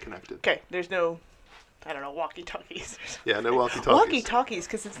constantly connected. Okay, there's no, I don't know, walkie-talkies. Yeah, no walkie-talkies. Walkie-talkies,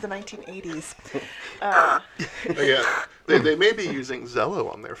 because it's the 1980s. Yeah, they may be using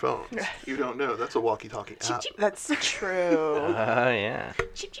Zello on their phones. You don't know. That's a walkie-talkie app. That's true. Yeah.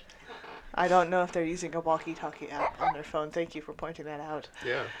 I don't know if they're using a walkie-talkie app on their phone. Thank you for pointing that out.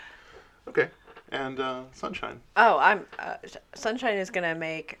 Yeah. Okay. And Sunshine. Oh, I'm Sunshine is gonna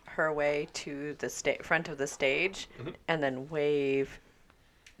make her way to the front of the stage, and then wave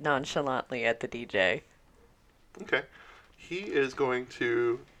nonchalantly at the DJ. Okay. He is going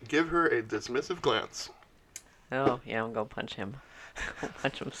to give her a dismissive glance. Oh yeah, I'm gonna punch him. I'll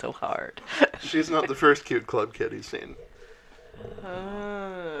punch him so hard. She's not the first cute club kid he's seen.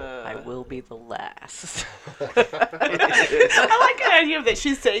 I will be the last. I like the idea that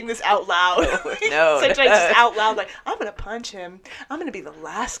she's saying this out loud. No. Sunshine just out loud, like, I'm going to punch him. I'm going to be the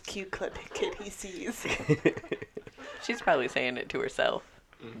last cute club kid he sees. She's probably saying it to herself.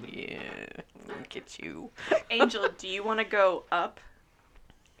 Yeah, look at you. Angel, do you want to go up?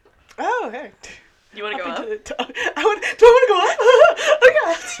 Oh, hey. You want to go up? Do I want to go up? Oh,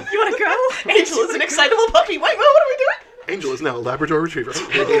 God. You want to go? Angel is an excitable puppy. Wait, what are we doing? Angel is now a Labrador Retriever.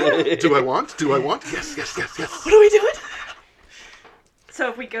 Do I want? Yes. What are we doing? So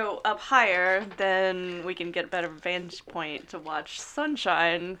if we go up higher, then we can get a better vantage point to watch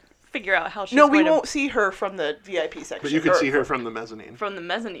Sunshine figure out how she's No, we going won't see her from the VIP section. But you can see her from the mezzanine. from the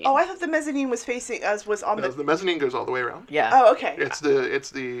mezzanine. Oh, I thought the mezzanine was facing us, was on The mezzanine goes all the way around. Yeah. Oh, okay. It's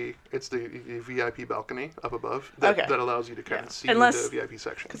the VIP balcony up above that, Okay. that allows you to kind of see Unless- the VIP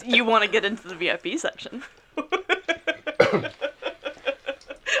section. You want to get into the VIP section.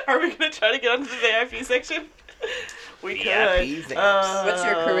 Are we going to try to get onto the VIP section? We could. VIP vamps. What's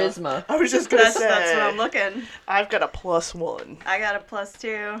your charisma? I was just going to That's say. that's what I'm looking. I've got a +1. I got a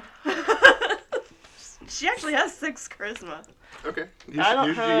 +2. She actually has 6 charisma, Okay, I don't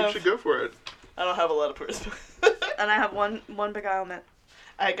you have- should go for it. I don't have a lot of charisma. and I have one beguilement.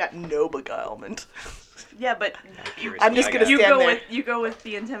 I got no beguilement. Yeah, but I'm just gonna you stand go there. with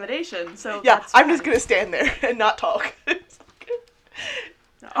the intimidation. So Yeah, that's I'm just fine. gonna stand there and not talk.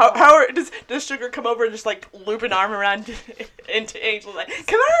 How does Sugar come over and just like loop an arm around into Angel like,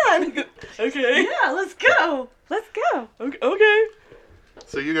 come on? Okay. Yeah, let's go. Let's go. Okay.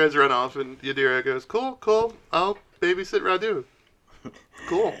 So you guys run off, and Yadira goes, "Cool. I'll babysit Radu."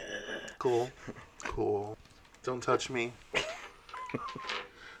 Cool. Don't touch me.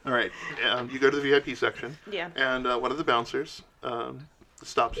 All right. You go to the VIP section. Yeah. And one of the bouncers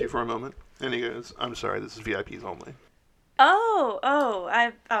stops you for a moment, and he goes, "I'm sorry, this is VIPs only."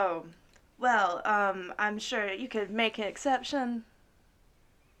 Well, I'm sure you could make an exception.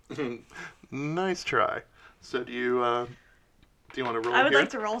 Nice try. So do you want to roll I would here? like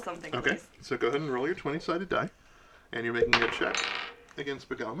to roll something, Okay. please. So go ahead and roll your 20-sided die, and you're making a check against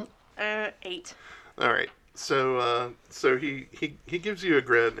beguilement. 8. All right. So he gives you a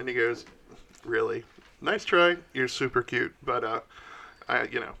grin, and he goes, "Really? Nice try. You're super cute, but I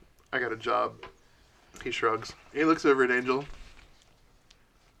got a job." He shrugs. He looks over at Angel,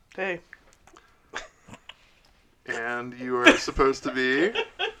 Hey. and you are supposed to be.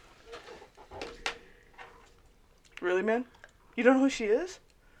 Really, man? You don't know who she is?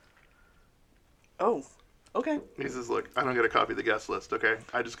 Oh. Okay. He says, "Look, I don't get a copy of the guest list, okay?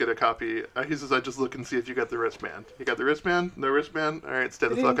 I just get a copy." He says, "I just look and see if you got the wristband. You got the wristband? No wristband? All right, stay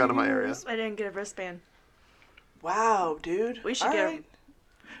the fuck out of my area." I didn't get a wristband. Wow, dude. We should All get right.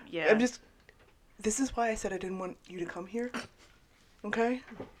 Yeah. This is why I said I didn't want you to come here. Okay?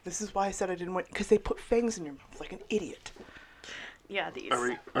 This is why I said I didn't want, because they put fangs in your mouth like an idiot. Yeah, these. Are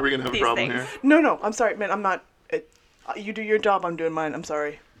we gonna have a These problem things. here? No, I'm sorry, man. I'm not. You do your job. I'm doing mine. I'm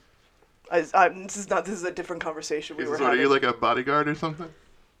sorry. This is a different conversation we He were says, "What, are having. you like a bodyguard or something?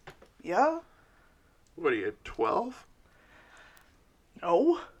 Yeah? What are you, 12?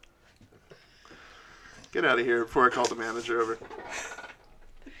 No. Get out of here before I call the manager over."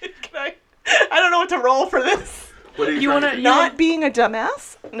 Can I? I don't know what to roll for this. What are you, You trying wanna- to do? Not being a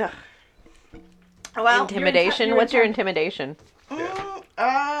dumbass? No. Well, Intimidation? What's your intimidation?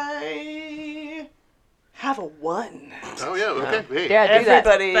 I have a 1. Oh yeah, okay. Hey. Yeah, do that.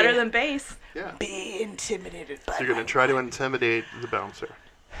 Everybody Better than base. Yeah. be intimidated by So you're gonna try to intimidate the bouncer.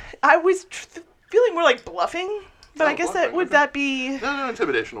 I was feeling more like bluffing, but I Oh, guess bluffing, that would okay. that be No,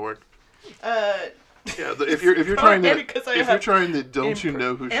 intimidation will work. uh Yeah, if you're trying to because I if you're have trying to don't you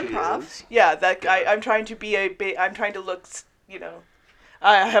know who Improv. she is? yeah, that I'm trying to be I'm trying to look,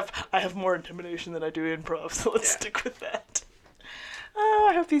 I have more intimidation than I do improv, so let's stick with that. Oh,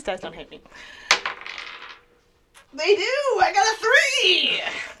 I hope these dice don't hate me. They do! I got a 3!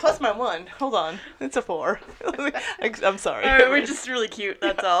 Plus my 1. Hold on. It's a 4. I'm sorry. We're just really cute,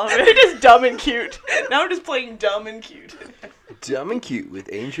 that's all. We're just dumb and cute. Now we're just playing dumb and cute. Dumb and cute with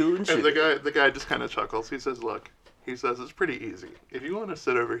Angel and And Sugar. the guy just kind of chuckles. He says, "Look," he says, "it's pretty easy. If you want to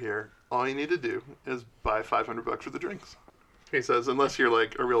sit over here, all you need to do is buy $500 for the drinks." He says, "Unless you're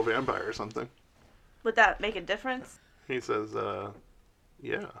like a real vampire or something." Would that make a difference? He says,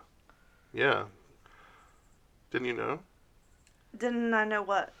 yeah. Didn't you know?" Didn't I know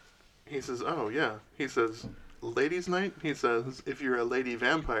what? He says, "Oh, yeah." He says, "Ladies' night," he says, "if you're a lady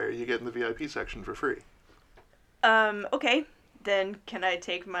vampire, you get in the VIP section for free." Okay. Then can I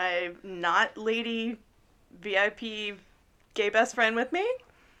take my not lady VIP gay best friend with me?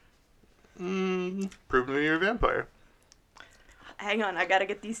 Prove to me you're a vampire. Hang on, I gotta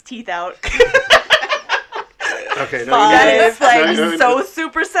get these teeth out. Okay, Five. now It's like no, so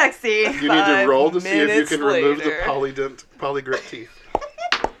super sexy. you need to roll to see if you minutes can remove the later. polygrip teeth.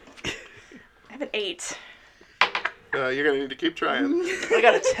 I have an 8. You're gonna need to keep trying. I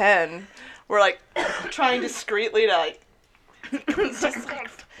got a 10. We're like trying discreetly to like.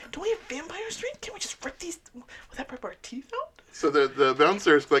 Do we have vampire strength? Can we just rip these? Would that rip our teeth out? So the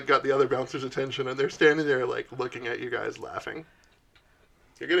bouncers like got the other bouncers' attention, and they're standing there like looking at you guys, laughing.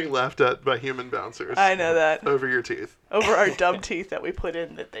 You're getting laughed at by human bouncers. I know that. Over your teeth. Over our dumb teeth that we put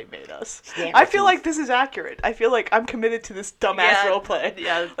in that they made us. I feel like this is accurate. I feel like I'm committed to this dumbass roleplay.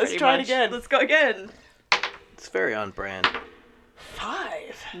 Yeah, Let's pretty try much. it again. Let's go again. It's very on brand.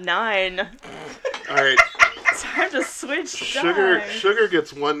 5. 9. All right. Time to switch Sugar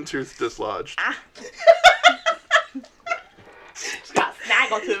gets one tooth dislodged. Got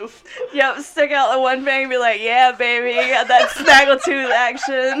snaggletooth. Yep, stick out the one fang and be like, yeah, baby, got that snaggletooth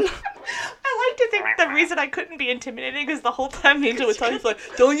action. I like to think the reason I couldn't be intimidated is the whole time Ninja was talking, he's like,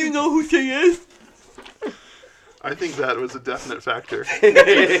 don't you know who she is? I think that was a definite factor.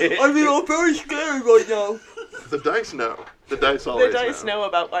 I mean, I'm very scared right now. The dice know. The dice The always dice know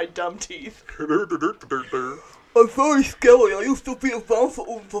about my dumb teeth. know. I'm very scary. I used to be a bouncer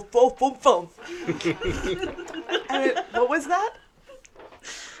for fun. What was that?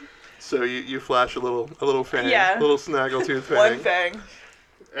 So you flash a little fang, Yeah. little snaggletooth fang, One fang.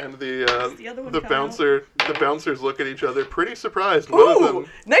 and the other one the come bouncers look at each other, pretty surprised. One of Ooh, them,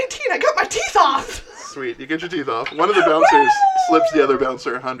 19, I got my teeth off! sweet, you get your teeth off. One of the bouncers slips the other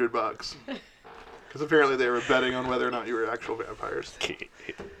bouncer $100, because apparently they were betting on whether or not you were actual vampires.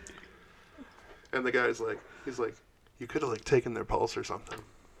 And the guy's like, he's like, you could have like taken their pulse or something.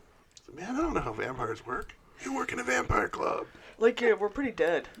 He's like, man, I don't know how vampires work. You work in a vampire club. Like, yeah, we're pretty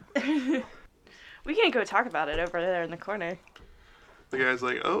dead. We can't go talk about it over there in the corner. The guy's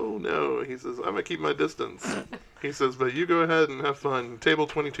like, oh no. He says, I'm gonna keep my distance. He says, but you go ahead and have fun. Table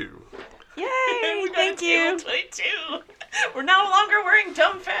 22. Yay! Thank you. 22. We're no longer wearing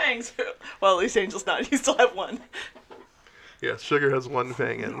dumb fangs. Well, at least Angel's not. You still have one. Yes, Sugar has one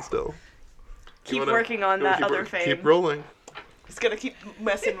fang in still. You Keep wanna- working on you wanna that other keep fang. Keep rolling. He's gonna keep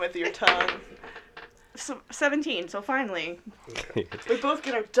messing with your tongue. So, 17, so finally. We both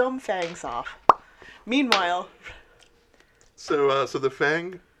get our dumb fangs off. Meanwhile, So the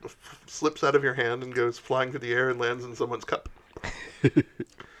fang slips out of your hand and goes flying through the air and lands in someone's cup.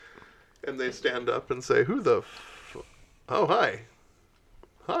 And they stand up and say, who the oh, hi.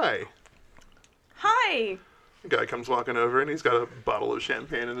 Hi. Hi! The guy comes walking over and he's got a bottle of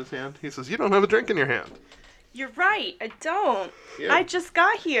champagne in his hand. He says, you don't have a drink in your hand. You're right, I don't. Yeah. I just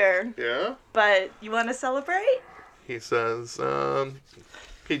got here. Yeah? But you want to celebrate? He says,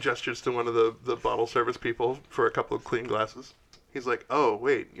 he gestures to one of the bottle service people for a couple of clean glasses. He's like, oh,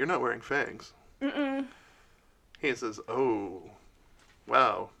 wait, you're not wearing fangs. Mm-mm. He says, oh,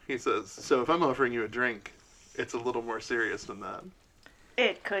 wow. He says, so if I'm offering you a drink, it's a little more serious than that.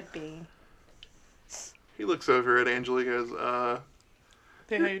 It could be. He looks over at Angel, he goes,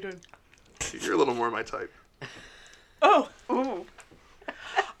 hey, how you doing? you're a little more my type. Oh, Ooh.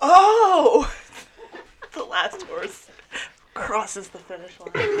 oh! The last horse crosses the finish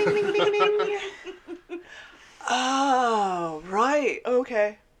line. Oh, right.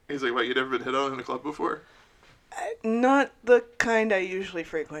 Okay. He's like, what, you'd ever been hit on in a club before? Not the kind I usually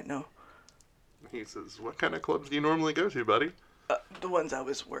frequent, no. He says, "What kind of clubs do you normally go to, buddy?" The ones I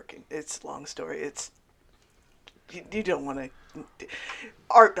was working. It's a long story. It's you don't want to.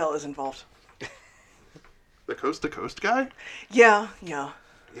 Art Bell is involved. The Coast to Coast guy? Yeah. Yeah,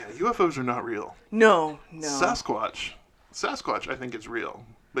 UFOs are not real. No. Sasquatch, I think is real,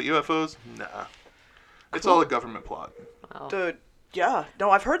 but UFOs, nah. It's all a government plot. Wow. Yeah. No,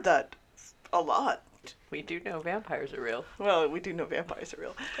 I've heard that a lot. We do know vampires are real. Well, we do know vampires are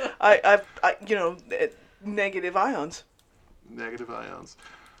real. I negative ions. Negative ions.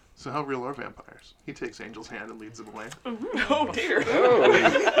 So how real are vampires? He takes Angel's hand and leads them away. Oh dear.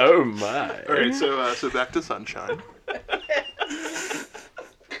 Oh my. All right, so back to Sunshine.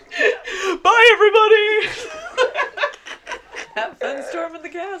 Bye, everybody. Have fun storming the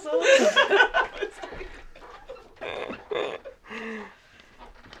castle.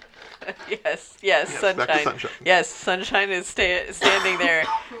 Yes, back to Sunshine. Sunshine. Yes, Sunshine is standing there,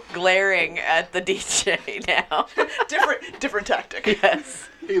 glaring at the DJ now. different tactic. Yes.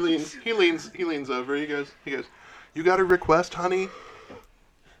 He leans over. He goes, "You got a request, honey?"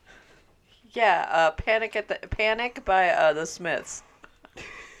 Yeah. Panic by the Smiths.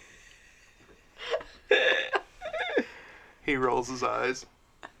 He rolls his eyes.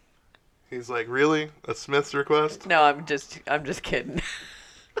 He's like, "Really? A Smith's request?" No, I'm just kidding.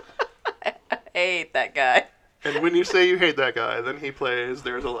 I hate that guy. And when you say you hate that guy, then he plays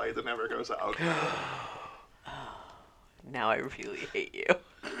 "There's a Light That Never Goes Out." Now I really hate you.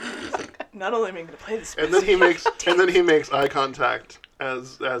 Not only am I going to play this, And then he makes eye contact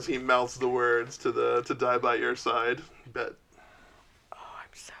as he mouths the words to Die by Your Side. Bet. Oh, I'm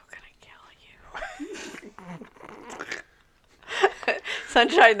so gonna kill you.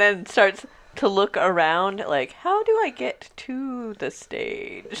 Sunshine then starts to look around like, how do I get to the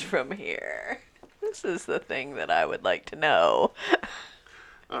stage from here? This is the thing that I would like to know.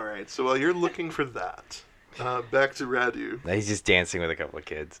 All right. So while you're looking for that, back to Radu. He's just dancing with a couple of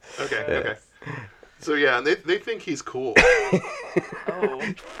kids. Okay. So yeah, and they think he's cool. Oh,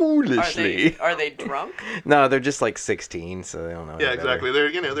 Foolishly. are they drunk? No, they're just like 16, so they don't know. Yeah, any better. exactly.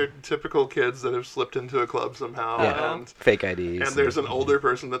 They're typical kids that have slipped into a club somehow, Yeah. and Fake IDs. there's an older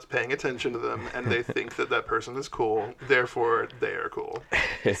person that's paying attention to them, and they think that person is cool. Therefore, they are cool.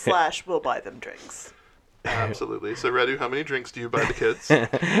 / we'll buy them drinks. Absolutely. So Radu, how many drinks do you buy the kids?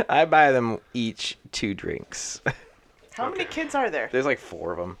 I buy them each 2 drinks. How many kids are there? There's like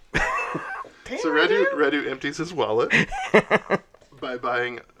 4 of them. So Radu empties his wallet by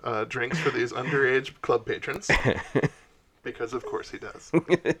buying drinks for these underage club patrons. Because of course he does.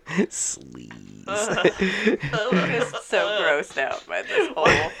 Sleaze. I'm just so grossed out by this whole...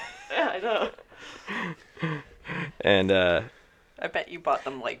 Yeah, I know. And I bet you bought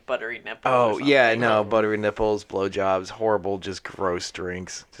them like buttery nipples. oh or yeah, something. no, buttery nipples, blowjobs, horrible, just gross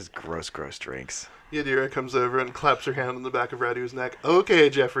drinks. Just gross drinks. Yadira comes over and claps her hand on the back of Radu's neck. Okay,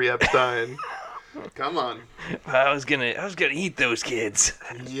 Jeffrey Epstein. Come on. I was gonna eat those kids.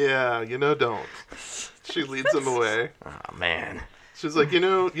 Yeah, don't. She leads him away. Oh man. She's like,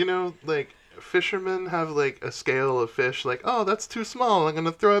 like fishermen have like a scale of fish. Like, oh, that's too small. I'm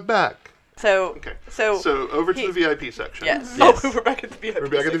gonna throw it back. So, Okay. so over to the VIP section. yes. Yes. Oh, we're back at the VIP. We're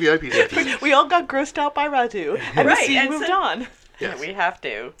back at the VIP section. We all got grossed out by Radu, and Right, the scene and moved so- on. Yes. We have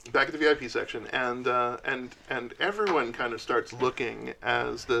to. Back at the VIP section, and everyone kind of starts looking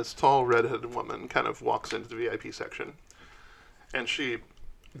as this tall redheaded woman kind of walks into the VIP section, and she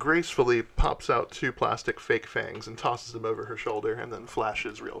gracefully pops out 2 plastic fake fangs and tosses them over her shoulder, and then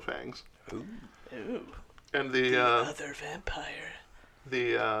flashes real fangs. Ooh. And the Other vampire.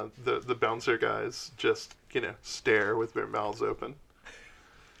 the bouncer guys just stare with their mouths open.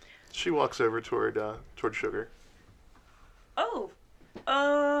 She walks over toward Sugar. Oh,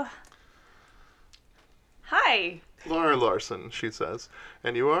 hi, Laura Larson, she says,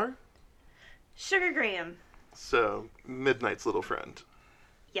 and you are? Sugar Graham. So, Midnight's little friend.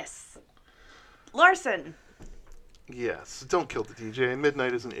 Yes. Larson. Yes, don't kill the DJ.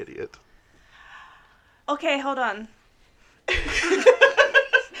 Midnight is an idiot. Okay, hold on.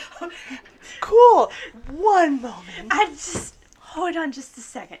 Cool. One moment. I just hold on just a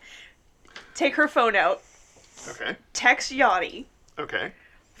second. Take her phone out. Okay. Text Yachty. Okay.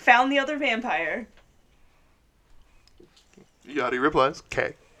 Found the other vampire. Yachty replies,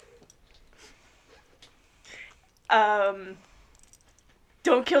 "K."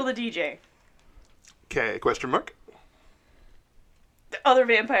 Don't kill the DJ. K, question mark. The other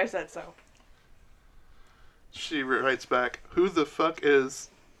vampire said so. She writes back, "Who the fuck is..."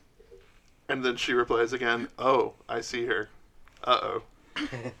 And then she replies again, "Oh, I see her. Uh-oh."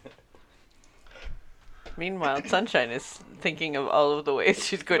 Meanwhile, Sunshine is thinking of all of the ways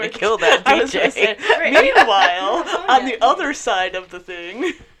she's going to kill that I was gonna DJ. say, meanwhile, on the other side of the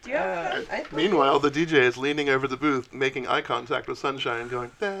thing, Do you have Meanwhile, the DJ is leaning over the booth, making eye contact with Sunshine,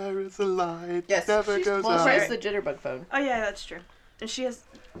 going, "There is a light, Yes. never goes Well, out." where's the jitterbug phone? Oh yeah, that's true. And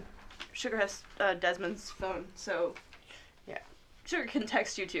Sugar has Desmond's phone, so Yeah. Sugar can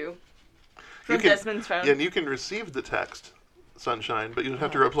text you too You from can- Desmond's phone. Yeah, and you can receive the text, Sunshine, but you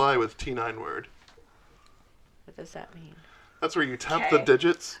have to reply with T9 word. What does that mean? That's where you tap Okay. the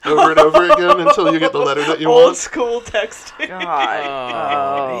digits over and over again until you get the letter that you old want. school texting. Oh,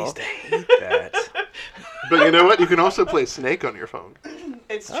 I used to hate that. But you know what? You can also play Snake on your phone.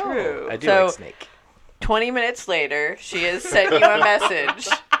 It's Oh. true. I do So- like Snake. 20 minutes later, she has sent you a message,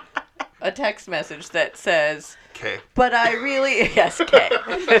 a text message that says, Okay. "But I really..." Yes, K.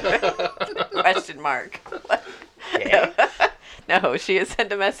 Question mark. Okay. No, she has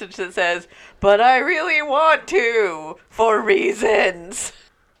sent a message that says, "But I really want to, for reasons."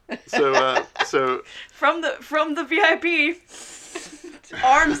 So From the VIP,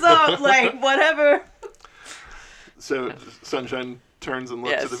 arms up, like whatever. Sunshine turns and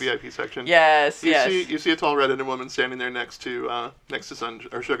looks Yes. at the VIP section. Yes, You yes. see a tall redheaded woman standing there next to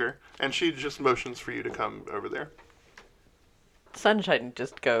Sugar, and she just motions for you to come over there. Sunshine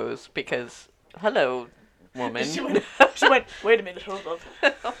just goes because, hello, woman. She went, wait a minute, hold up.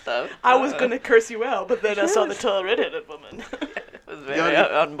 I was going to curse you out, but then I saw the tall redheaded woman. I was very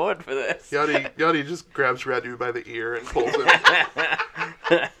Yachty- on board for this. Yachty just grabs Radu by the ear and pulls him.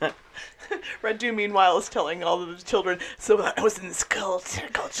 Radu, meanwhile, is telling all of the children, so I was in this cult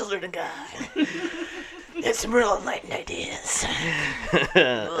called Children of God. There's some real enlightened ideas.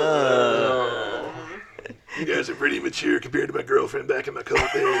 You guys are pretty mature compared to my girlfriend back in my cult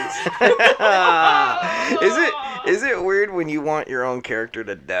days. Is it weird when you want your own character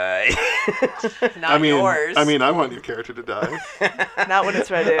to die? Not yours. I want your character to die. Not when it's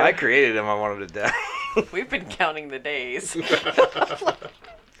Radu. I created him. I want him to die. We've been counting the days.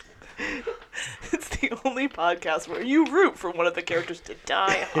 It's the only podcast where you root for one of the characters to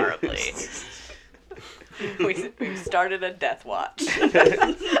die horribly. We've started a death watch.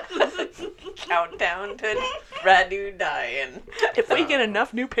 Countdown to Radu dying. If we get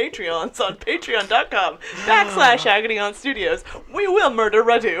enough new Patreons on patreon.com/Agony on Studios, we will murder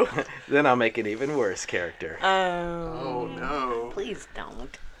Radu. Then I'll make an even worse character. Oh no. Please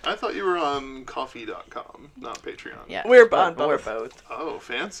don't. I thought you were on coffee.com, not Patreon. Yeah, We're on both. We're both. Oh,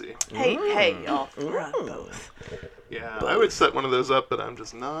 fancy. Hey, y'all. We're on both. Yeah, I would set one of those up, but I'm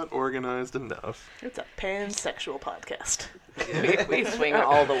just not organized enough. It's a pansexual podcast. We swing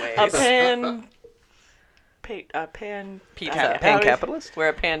all the ways. A pan Pizza. Pan capitalist? We're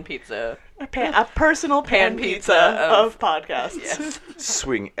a pan pizza. a personal pan Pan pizza pizza of podcasts. Yes.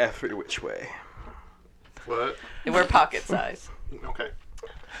 Swing every which way. What? We're pocket size. Okay.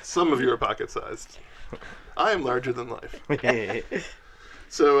 Some of you are pocket-sized. I am larger than life.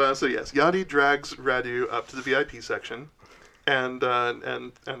 So yes, Yachty drags Radu up to the VIP section, and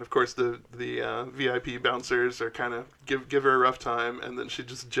of course the VIP bouncers are kind of give her a rough time, and then she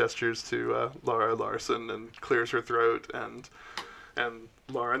just gestures to Laura Larson and clears her throat, and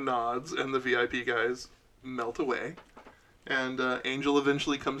Laura nods, and the VIP guys melt away, and Angel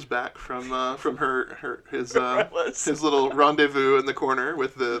eventually comes back from his little rendezvous in the corner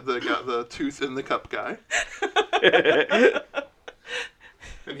with the tooth in the cup guy.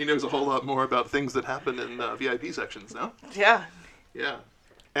 And he knows a whole lot more about things that happen in VIP sections now. Yeah. Yeah.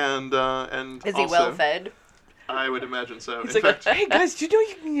 And Is he also, well fed? I would imagine so. He's In like, fact, hey guys, do you know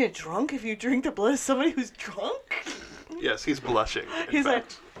you can get drunk if you drink the blood of somebody who's drunk? yes, he's blushing. In He's like,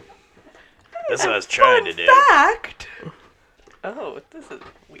 fact. That's what I was trying to do. fact. Oh, this is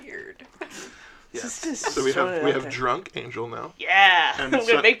weird. Yes. Just So we throw it out have there. drunk Angel now. Yeah, And I'm gonna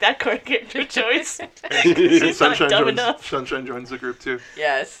Sun- make that character choice. And He's not dumb joins, enough. Sunshine joins the group too.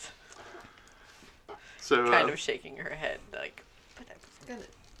 Yes. So Kind of shaking her head like, but I was gonna.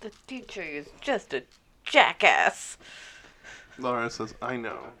 The teacher is just a jackass. Laura says, "I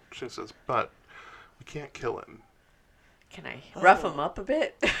know." She says, "But we can't kill him." Can I rough him up a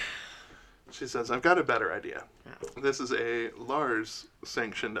bit? She says, "I've got a better idea. This is a Lars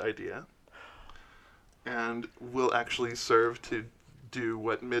sanctioned idea, and will actually serve to do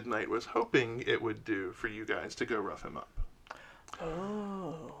what Midnight was hoping it would do for you guys to go rough him up."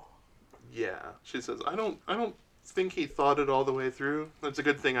 Oh. Yeah, she says, I don't think he thought it all the way through. It's a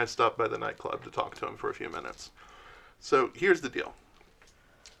good thing I stopped by the nightclub to talk to him for a few minutes. So here's the deal.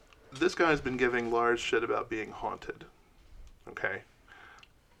 This guy's been giving Lars shit about being haunted. Okay?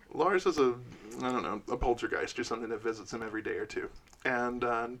 Lars is a poltergeist or something that visits him every day or two, and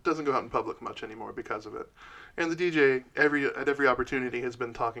doesn't go out in public much anymore because of it. And the DJ, at every opportunity, has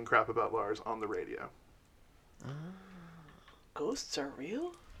been talking crap about Lars on the radio. Ghosts are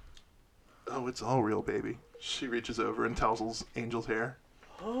real? Oh, it's all real, baby. She reaches over and tousles Angel's hair.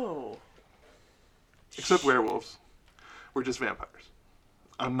 Oh. Except werewolves. We're just vampires.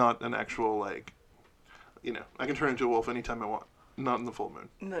 I'm not an actual, like, I can turn into a wolf anytime I want. Not in the full moon.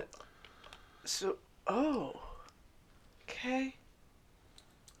 No. So, oh. Okay.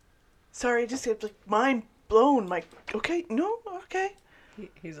 Sorry, just like mind blown. Like, okay, no, okay.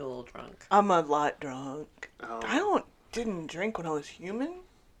 He's a little drunk. I'm a lot drunk. Oh. I didn't drink when I was human.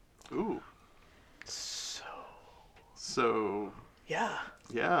 Ooh. So, Yeah.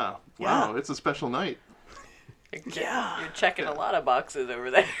 yeah. Yeah. Wow, it's a special night. Yeah. You're checking a lot of boxes over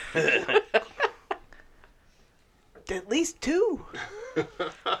there. At least 2.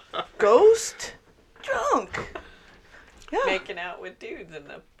 Ghost. Drunk. Yeah. Making out with dudes in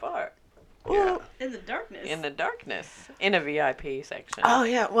the bar. Well, In the darkness. In the darkness. In a VIP section. oh,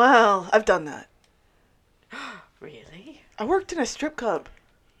 yeah. Well, I've done that. Really? I worked in a strip club.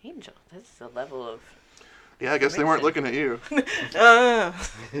 Angel, this is a level of... Yeah, I guess they weren't looking at you.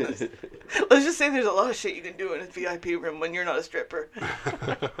 Let's just say there's a lot of shit you can do in a VIP room when you're not a stripper.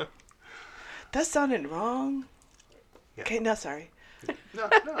 That sounded wrong. Yeah. Okay, no, sorry. No,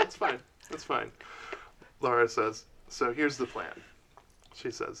 it's fine. It's fine. Laura says, so here's the plan.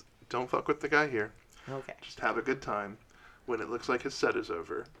 She says, don't fuck with the guy here. Okay. Just have a good time. When it looks like his set is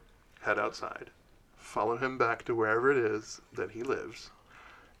over, head outside. Follow him back to wherever it is that he lives.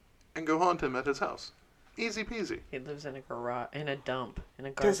 And go haunt him at his house. Easy peasy. He lives in a garage, in a dump, in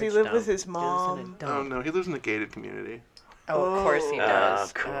a garbage Does he live dump. with his He lives in a mom? dump. Oh, no, he lives in a gated community. Oh, of course he Oh. does.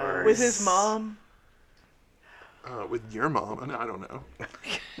 Of course. With his mom? With your mom? I don't know.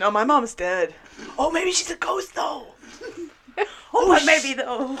 No, my mom's dead. Oh, maybe she's a ghost, though. But maybe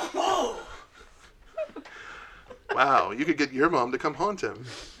though. Whoa. Wow, you could get your mom to come haunt him.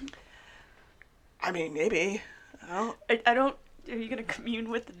 I mean, maybe. I don't. Are you gonna commune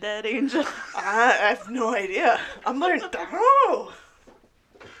with the dead, Angel? I have no idea. I'm learning. Oh.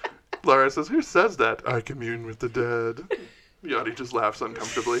 Laura says, who says that? I commune with the dead. Yachty just laughs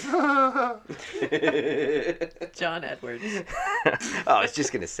uncomfortably. John Edwards. I was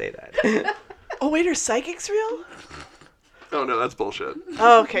just gonna say that. Oh, wait, are psychics real? Oh, no, that's bullshit.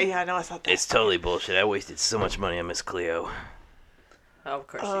 Oh, okay, yeah, no, I thought that. It's totally bullshit. I wasted so much money on Miss Cleo. Oh, of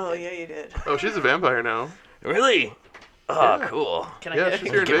course Oh, he did. yeah, you did. Oh, she's a vampire now. Really? Oh, Yeah. cool. Can Yeah, I she's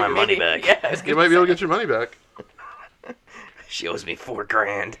get, here in Get my Vegas. money back. Yeah, I was You gonna might be able to say. get your money back. She owes me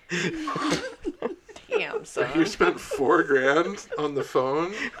 $4,000. Damn, son. You spent $4,000 on the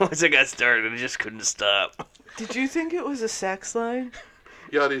phone? Once I got started, I just couldn't stop. Did you think it was a sex line?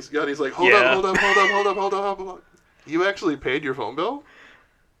 Yachty's like, hold Yeah. up. You actually paid your phone bill?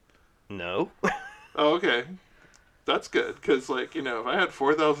 No. Oh, okay. That's good, because, like, if I had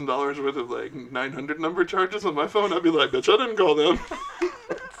 $4,000 worth of, like, 900 number charges on my phone, I'd be like, bitch, I didn't call them.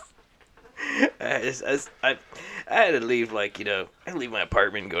 I had to leave, I had to leave my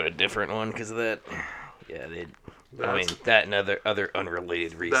apartment and go to a different one because of that. Yeah, that and other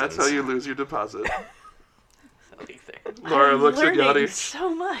unrelated reasons. That's how you lose your deposit. So leave there. Laura I'm looks at learning Yachty.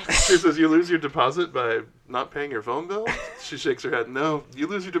 so much. She says, you lose your deposit by not paying your phone bill? She shakes her head. No, you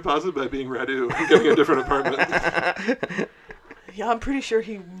lose your deposit by being Radu and getting a different apartment. Yeah, I'm pretty sure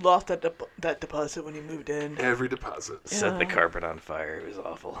he lost that deposit when he moved in. Every deposit. Set the Yeah. carpet on fire. It was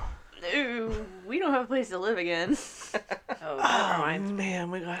awful. No, we don't have a place to live again. Oh, that Oh, reminds me.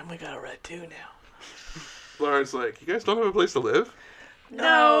 man, we got a red too now. Laura's like, you guys don't have a place to live?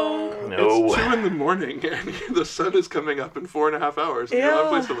 No. No. It's 2 a.m. and the sun is coming up in 4.5 hours and you don't have a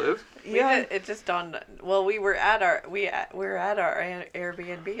place to live? It just dawned. Well, we were at our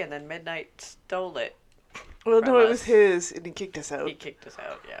Airbnb, and then Midnight stole it. Well, no, from it was us. his, and he kicked us out, He kicked us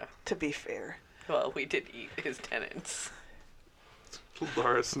out. Yeah. to be fair. Well, we did eat his tenants.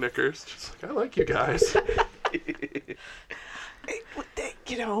 Laura snickers. She's like, I like you guys.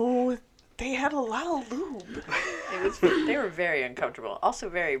 They had a lot of lube. They were very uncomfortable. Also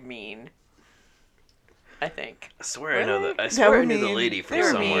very mean. I think. I swear I know that. I They swear were I knew the mean. lady from They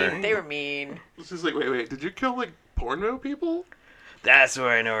were somewhere. mean. They were mean. She's like, wait, did you kill, like, porno people? That's where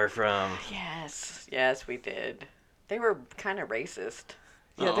I know her from. Yes, we did. They were kind of racist.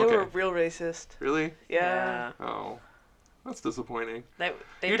 Yeah, Oh, they okay. were real racist. Really? Yeah. Oh, that's disappointing. They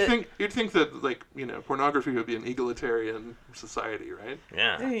You'd think that, like, pornography would be an egalitarian society, right?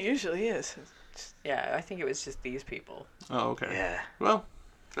 Yeah, Yeah. it usually is. Yeah, I think it was just these people. Oh, okay. Yeah. Well,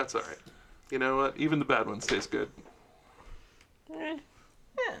 that's all right. You know what? Even the bad ones taste good.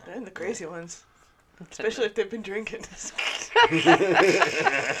 Yeah, they're the crazy ones. Especially if they've been drinking. So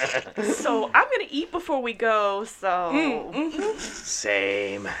I'm gonna eat before we go. So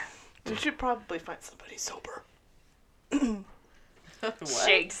Same. You should probably find somebody sober.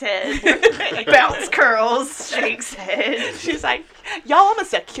 shakes head, bounce curls, shakes head. She's like, y'all,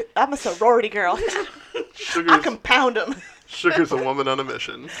 I'm a sorority girl. I Sugar's, can pound them. Sugar's a woman on a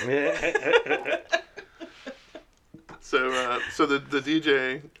mission. So the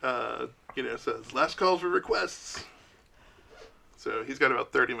DJ, says, last call for requests. So he's got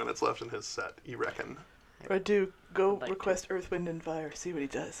about 30 minutes left in his set, you reckon. Radu, go I'd like request Earth, Wind, and Fire. See what he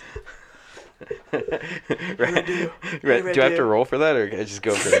does. Right. Do I have to roll for that, or can I just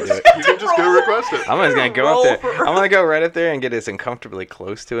go for it? You can just go request it. I'm just gonna go Roll up for there. I'm gonna go right up there and get as uncomfortably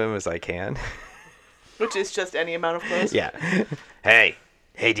close to him as I can. Which is just any amount of clothes. Yeah. Hey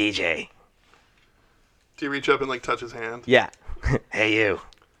DJ. Do you reach up and like touch his hand? Yeah. Hey you.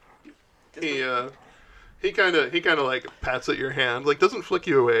 He kind of like pats at your hand, like doesn't flick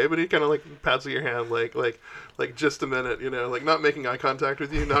you away, but he kind of like pats at your hand, like just a minute, like not making eye contact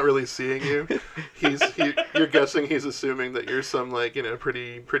with you, not really seeing you. You're guessing he's assuming that you're some like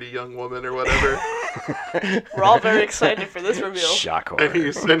pretty young woman or whatever. We're all very excited for this reveal. Shock horror. And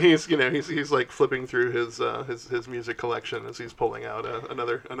he's like flipping through his music collection as he's pulling out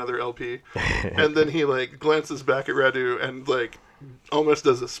another LP, and then he like glances back at Radu and like almost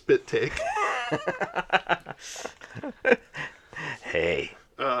does a spit take. Hey.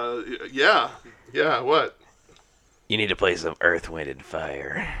 Yeah, what? You need to play some Earth, Wind, and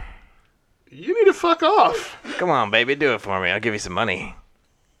Fire. You need to fuck off. Come on, baby, do it for me. I'll give you some money.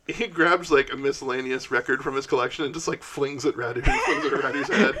 He grabs like a miscellaneous record from his collection and just like flings at Radu's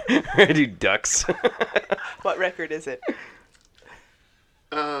head. Do ducks. What record is it?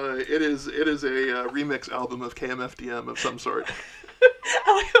 It is a remix album of KMFDM of some sort.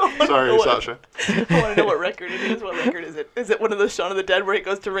 I Sorry, Sasha. want to know what record it is. What record is it? Is it one of those Shaun of the Dead where he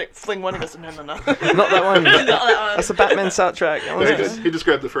goes to fling one and goes, no. Not that one. That's the Batman soundtrack. That one's good. He just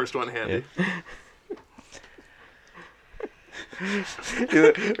grabbed the first one handy.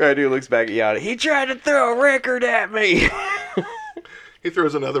 Radu looks back at Yada. He tried to throw a record at me. He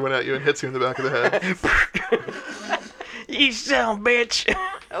throws another one at you and hits you in the back of the head. You son bitch.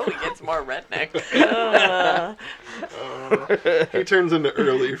 Oh, he gets more redneck. He turns into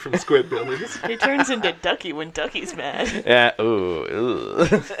Early from Squidbillies. He turns into Ducky when Ducky's mad. Yeah, ooh.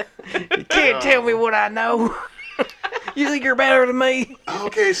 You can't tell me what I know. You think you're better than me?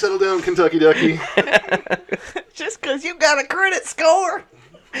 Okay, settle down, Kentucky Ducky. Just because you got a credit score,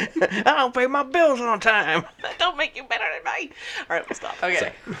 I don't pay my bills on time. that don't make you better than me. All right, we'll stop.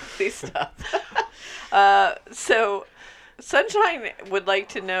 Okay, please stop. So, Sunshine would like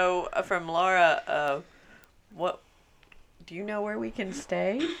to know from Laura, what do you know where we can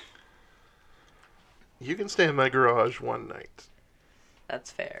stay? You can stay in my garage one night. That's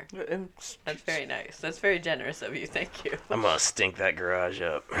fair. And That's very nice. That's very generous of you. Thank you. I'm gonna stink that garage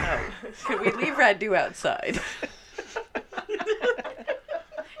up. Oh, could we leave Radu outside?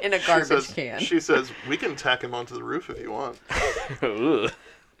 In a garbage can. She says, we can tack him onto the roof if you want. Ooh.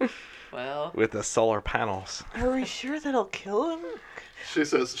 Well, With the solar panels. are we sure that'll kill him? She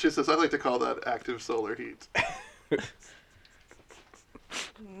says, I like to call that active solar heat.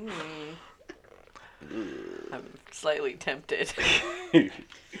 I'm slightly tempted.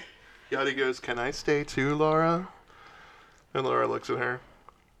 Yadi goes, can I stay too, Laura? And Laura looks at her.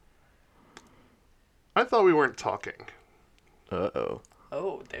 I thought we weren't talking. Uh-oh.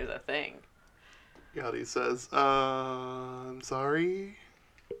 Oh, there's a thing. Yadi says, I'm sorry.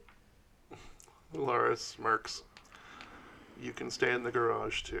 Laura smirks. You can stay in the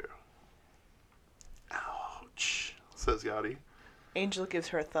garage too. Ouch, says Yadi. Angel gives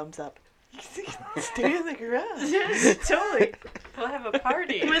her a thumbs up. Stay in the garage. Yes, totally. We'll have a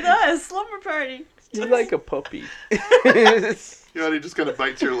party. With us, slumber party. You like a puppy. Yadi just kind of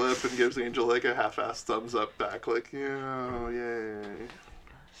bites your lip and gives Angel like a half-assed thumbs up back, like, yeah, yay.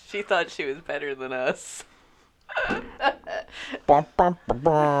 She thought she was better than us. Bum, bum, bum,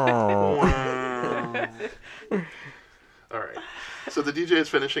 bum. All right. So the DJ is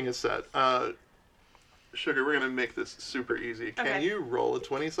finishing his set. Sugar, we're going to make this super easy. Can Okay. you roll a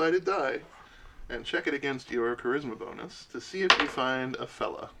 20-sided die and check it against your charisma bonus to see if you find a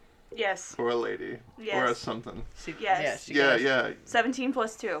fella Yes. or a lady or a Yes. something? She, Yes. she Yeah, goes, yeah. 17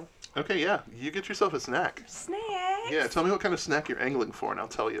 plus 2. Okay, yeah. You get yourself a snack. Snacks. Yeah, tell me what kind of snack you're angling for, and I'll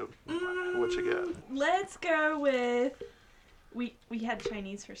tell you what you get. Let's go with. We had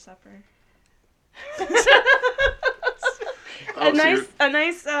Chinese for supper. Oh, a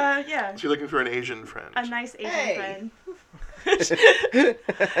nice, yeah. So you're looking for an Asian friend. A nice Asian Hey. friend.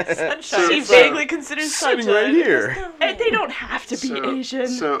 Sunshine. She So- vaguely considers Sitting Sunshine. right here. And they don't have to be Asian.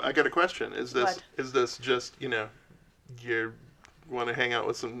 So I got a question. Is this What? is this just, you want to hang out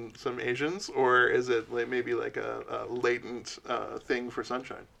with some Asians, or is it like maybe like a latent thing for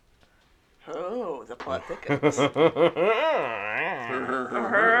Sunshine? Oh, the plot thickens.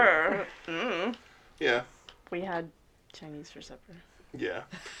 Yeah. We had Chinese for supper. Yeah.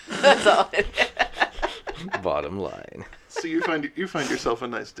 That's all. Bottom line. So you find yourself a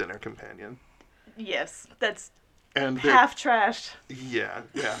nice dinner companion. Yes, that's And they're- half trashed. Yeah,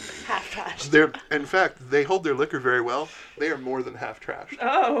 yeah. Half trashed. They're in fact they hold their liquor very well. They are more than half trashed.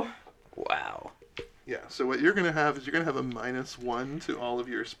 Oh. Wow. Yeah. So what you're gonna have is you're gonna have a -1 to all of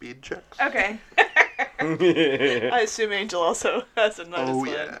your speed checks. Okay. I assume Angel also has a nice Oh one.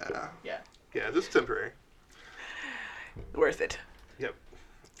 yeah. Yeah. Yeah, this is temporary. Worth it. Yep.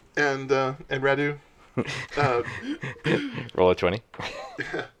 And Radu, Roll a 20.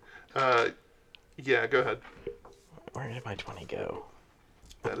 yeah, go ahead. Where did my 20 go?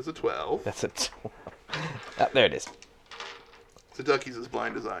 That is a 12. That's a 12. Ah, there it is. So Ducky's as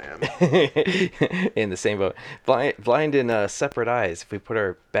blind as I am. In the same boat. Blind in separate eyes. If we put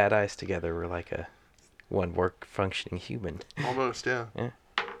our bad eyes together, we're like a one functioning human. Almost, yeah.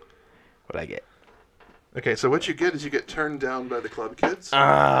 What'd I get? Okay, so what you get is you get turned down by the club kids.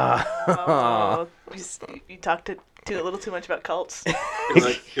 Oh, you talked a little too much about cults.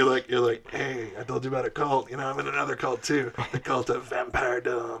 You're like, hey, I told you about a cult. I'm in another cult too. The cult of Vampire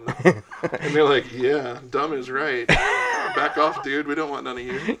Dumb. And they're like, yeah, Dumb is right. Back off, dude. We don't want none of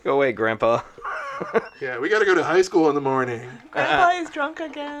you. Go away, Grandpa. Yeah, we gotta go to high school in the morning. Grandpa is drunk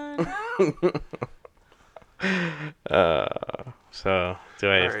again. So, do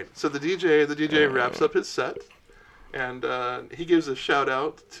I... All right. So the DJ wraps up his set, and he gives a shout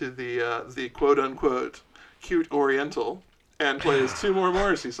out to the quote unquote cute Oriental, and plays 2 more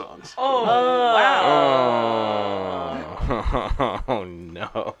Morrissey songs. Oh, wow. Oh,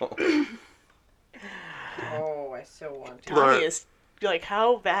 no. Oh, I so want to. Laura- Tommy is like,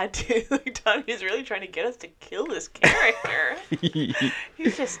 how bad do Tommy is really trying to get us to kill this character?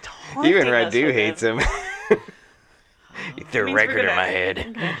 He's just taunting Even us Radu with hates him. You threw a Means we're record in gonna- my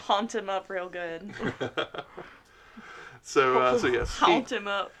head. Haunt him up real good. So yes, Haunt him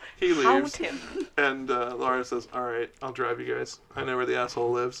up. he leaves, Haunt him. and Laura says, "All right, I'll drive you guys. I know where the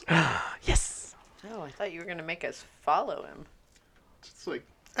asshole lives." Yes. Oh, I thought you were gonna make us follow him. It's like,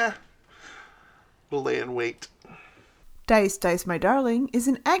 we'll lay in wait. Dice Dice My Darling is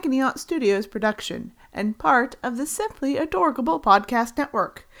an Agoniot Studios production and part of the Simply Adorkable podcast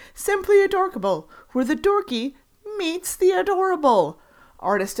network. Simply Adorkable, where the dorky meets the adorable.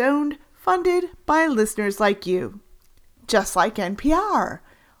 Artist owned, funded by listeners like you. Just like NPR.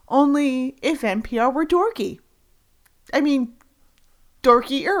 Only if NPR were dorky. I mean,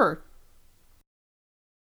 dorkier.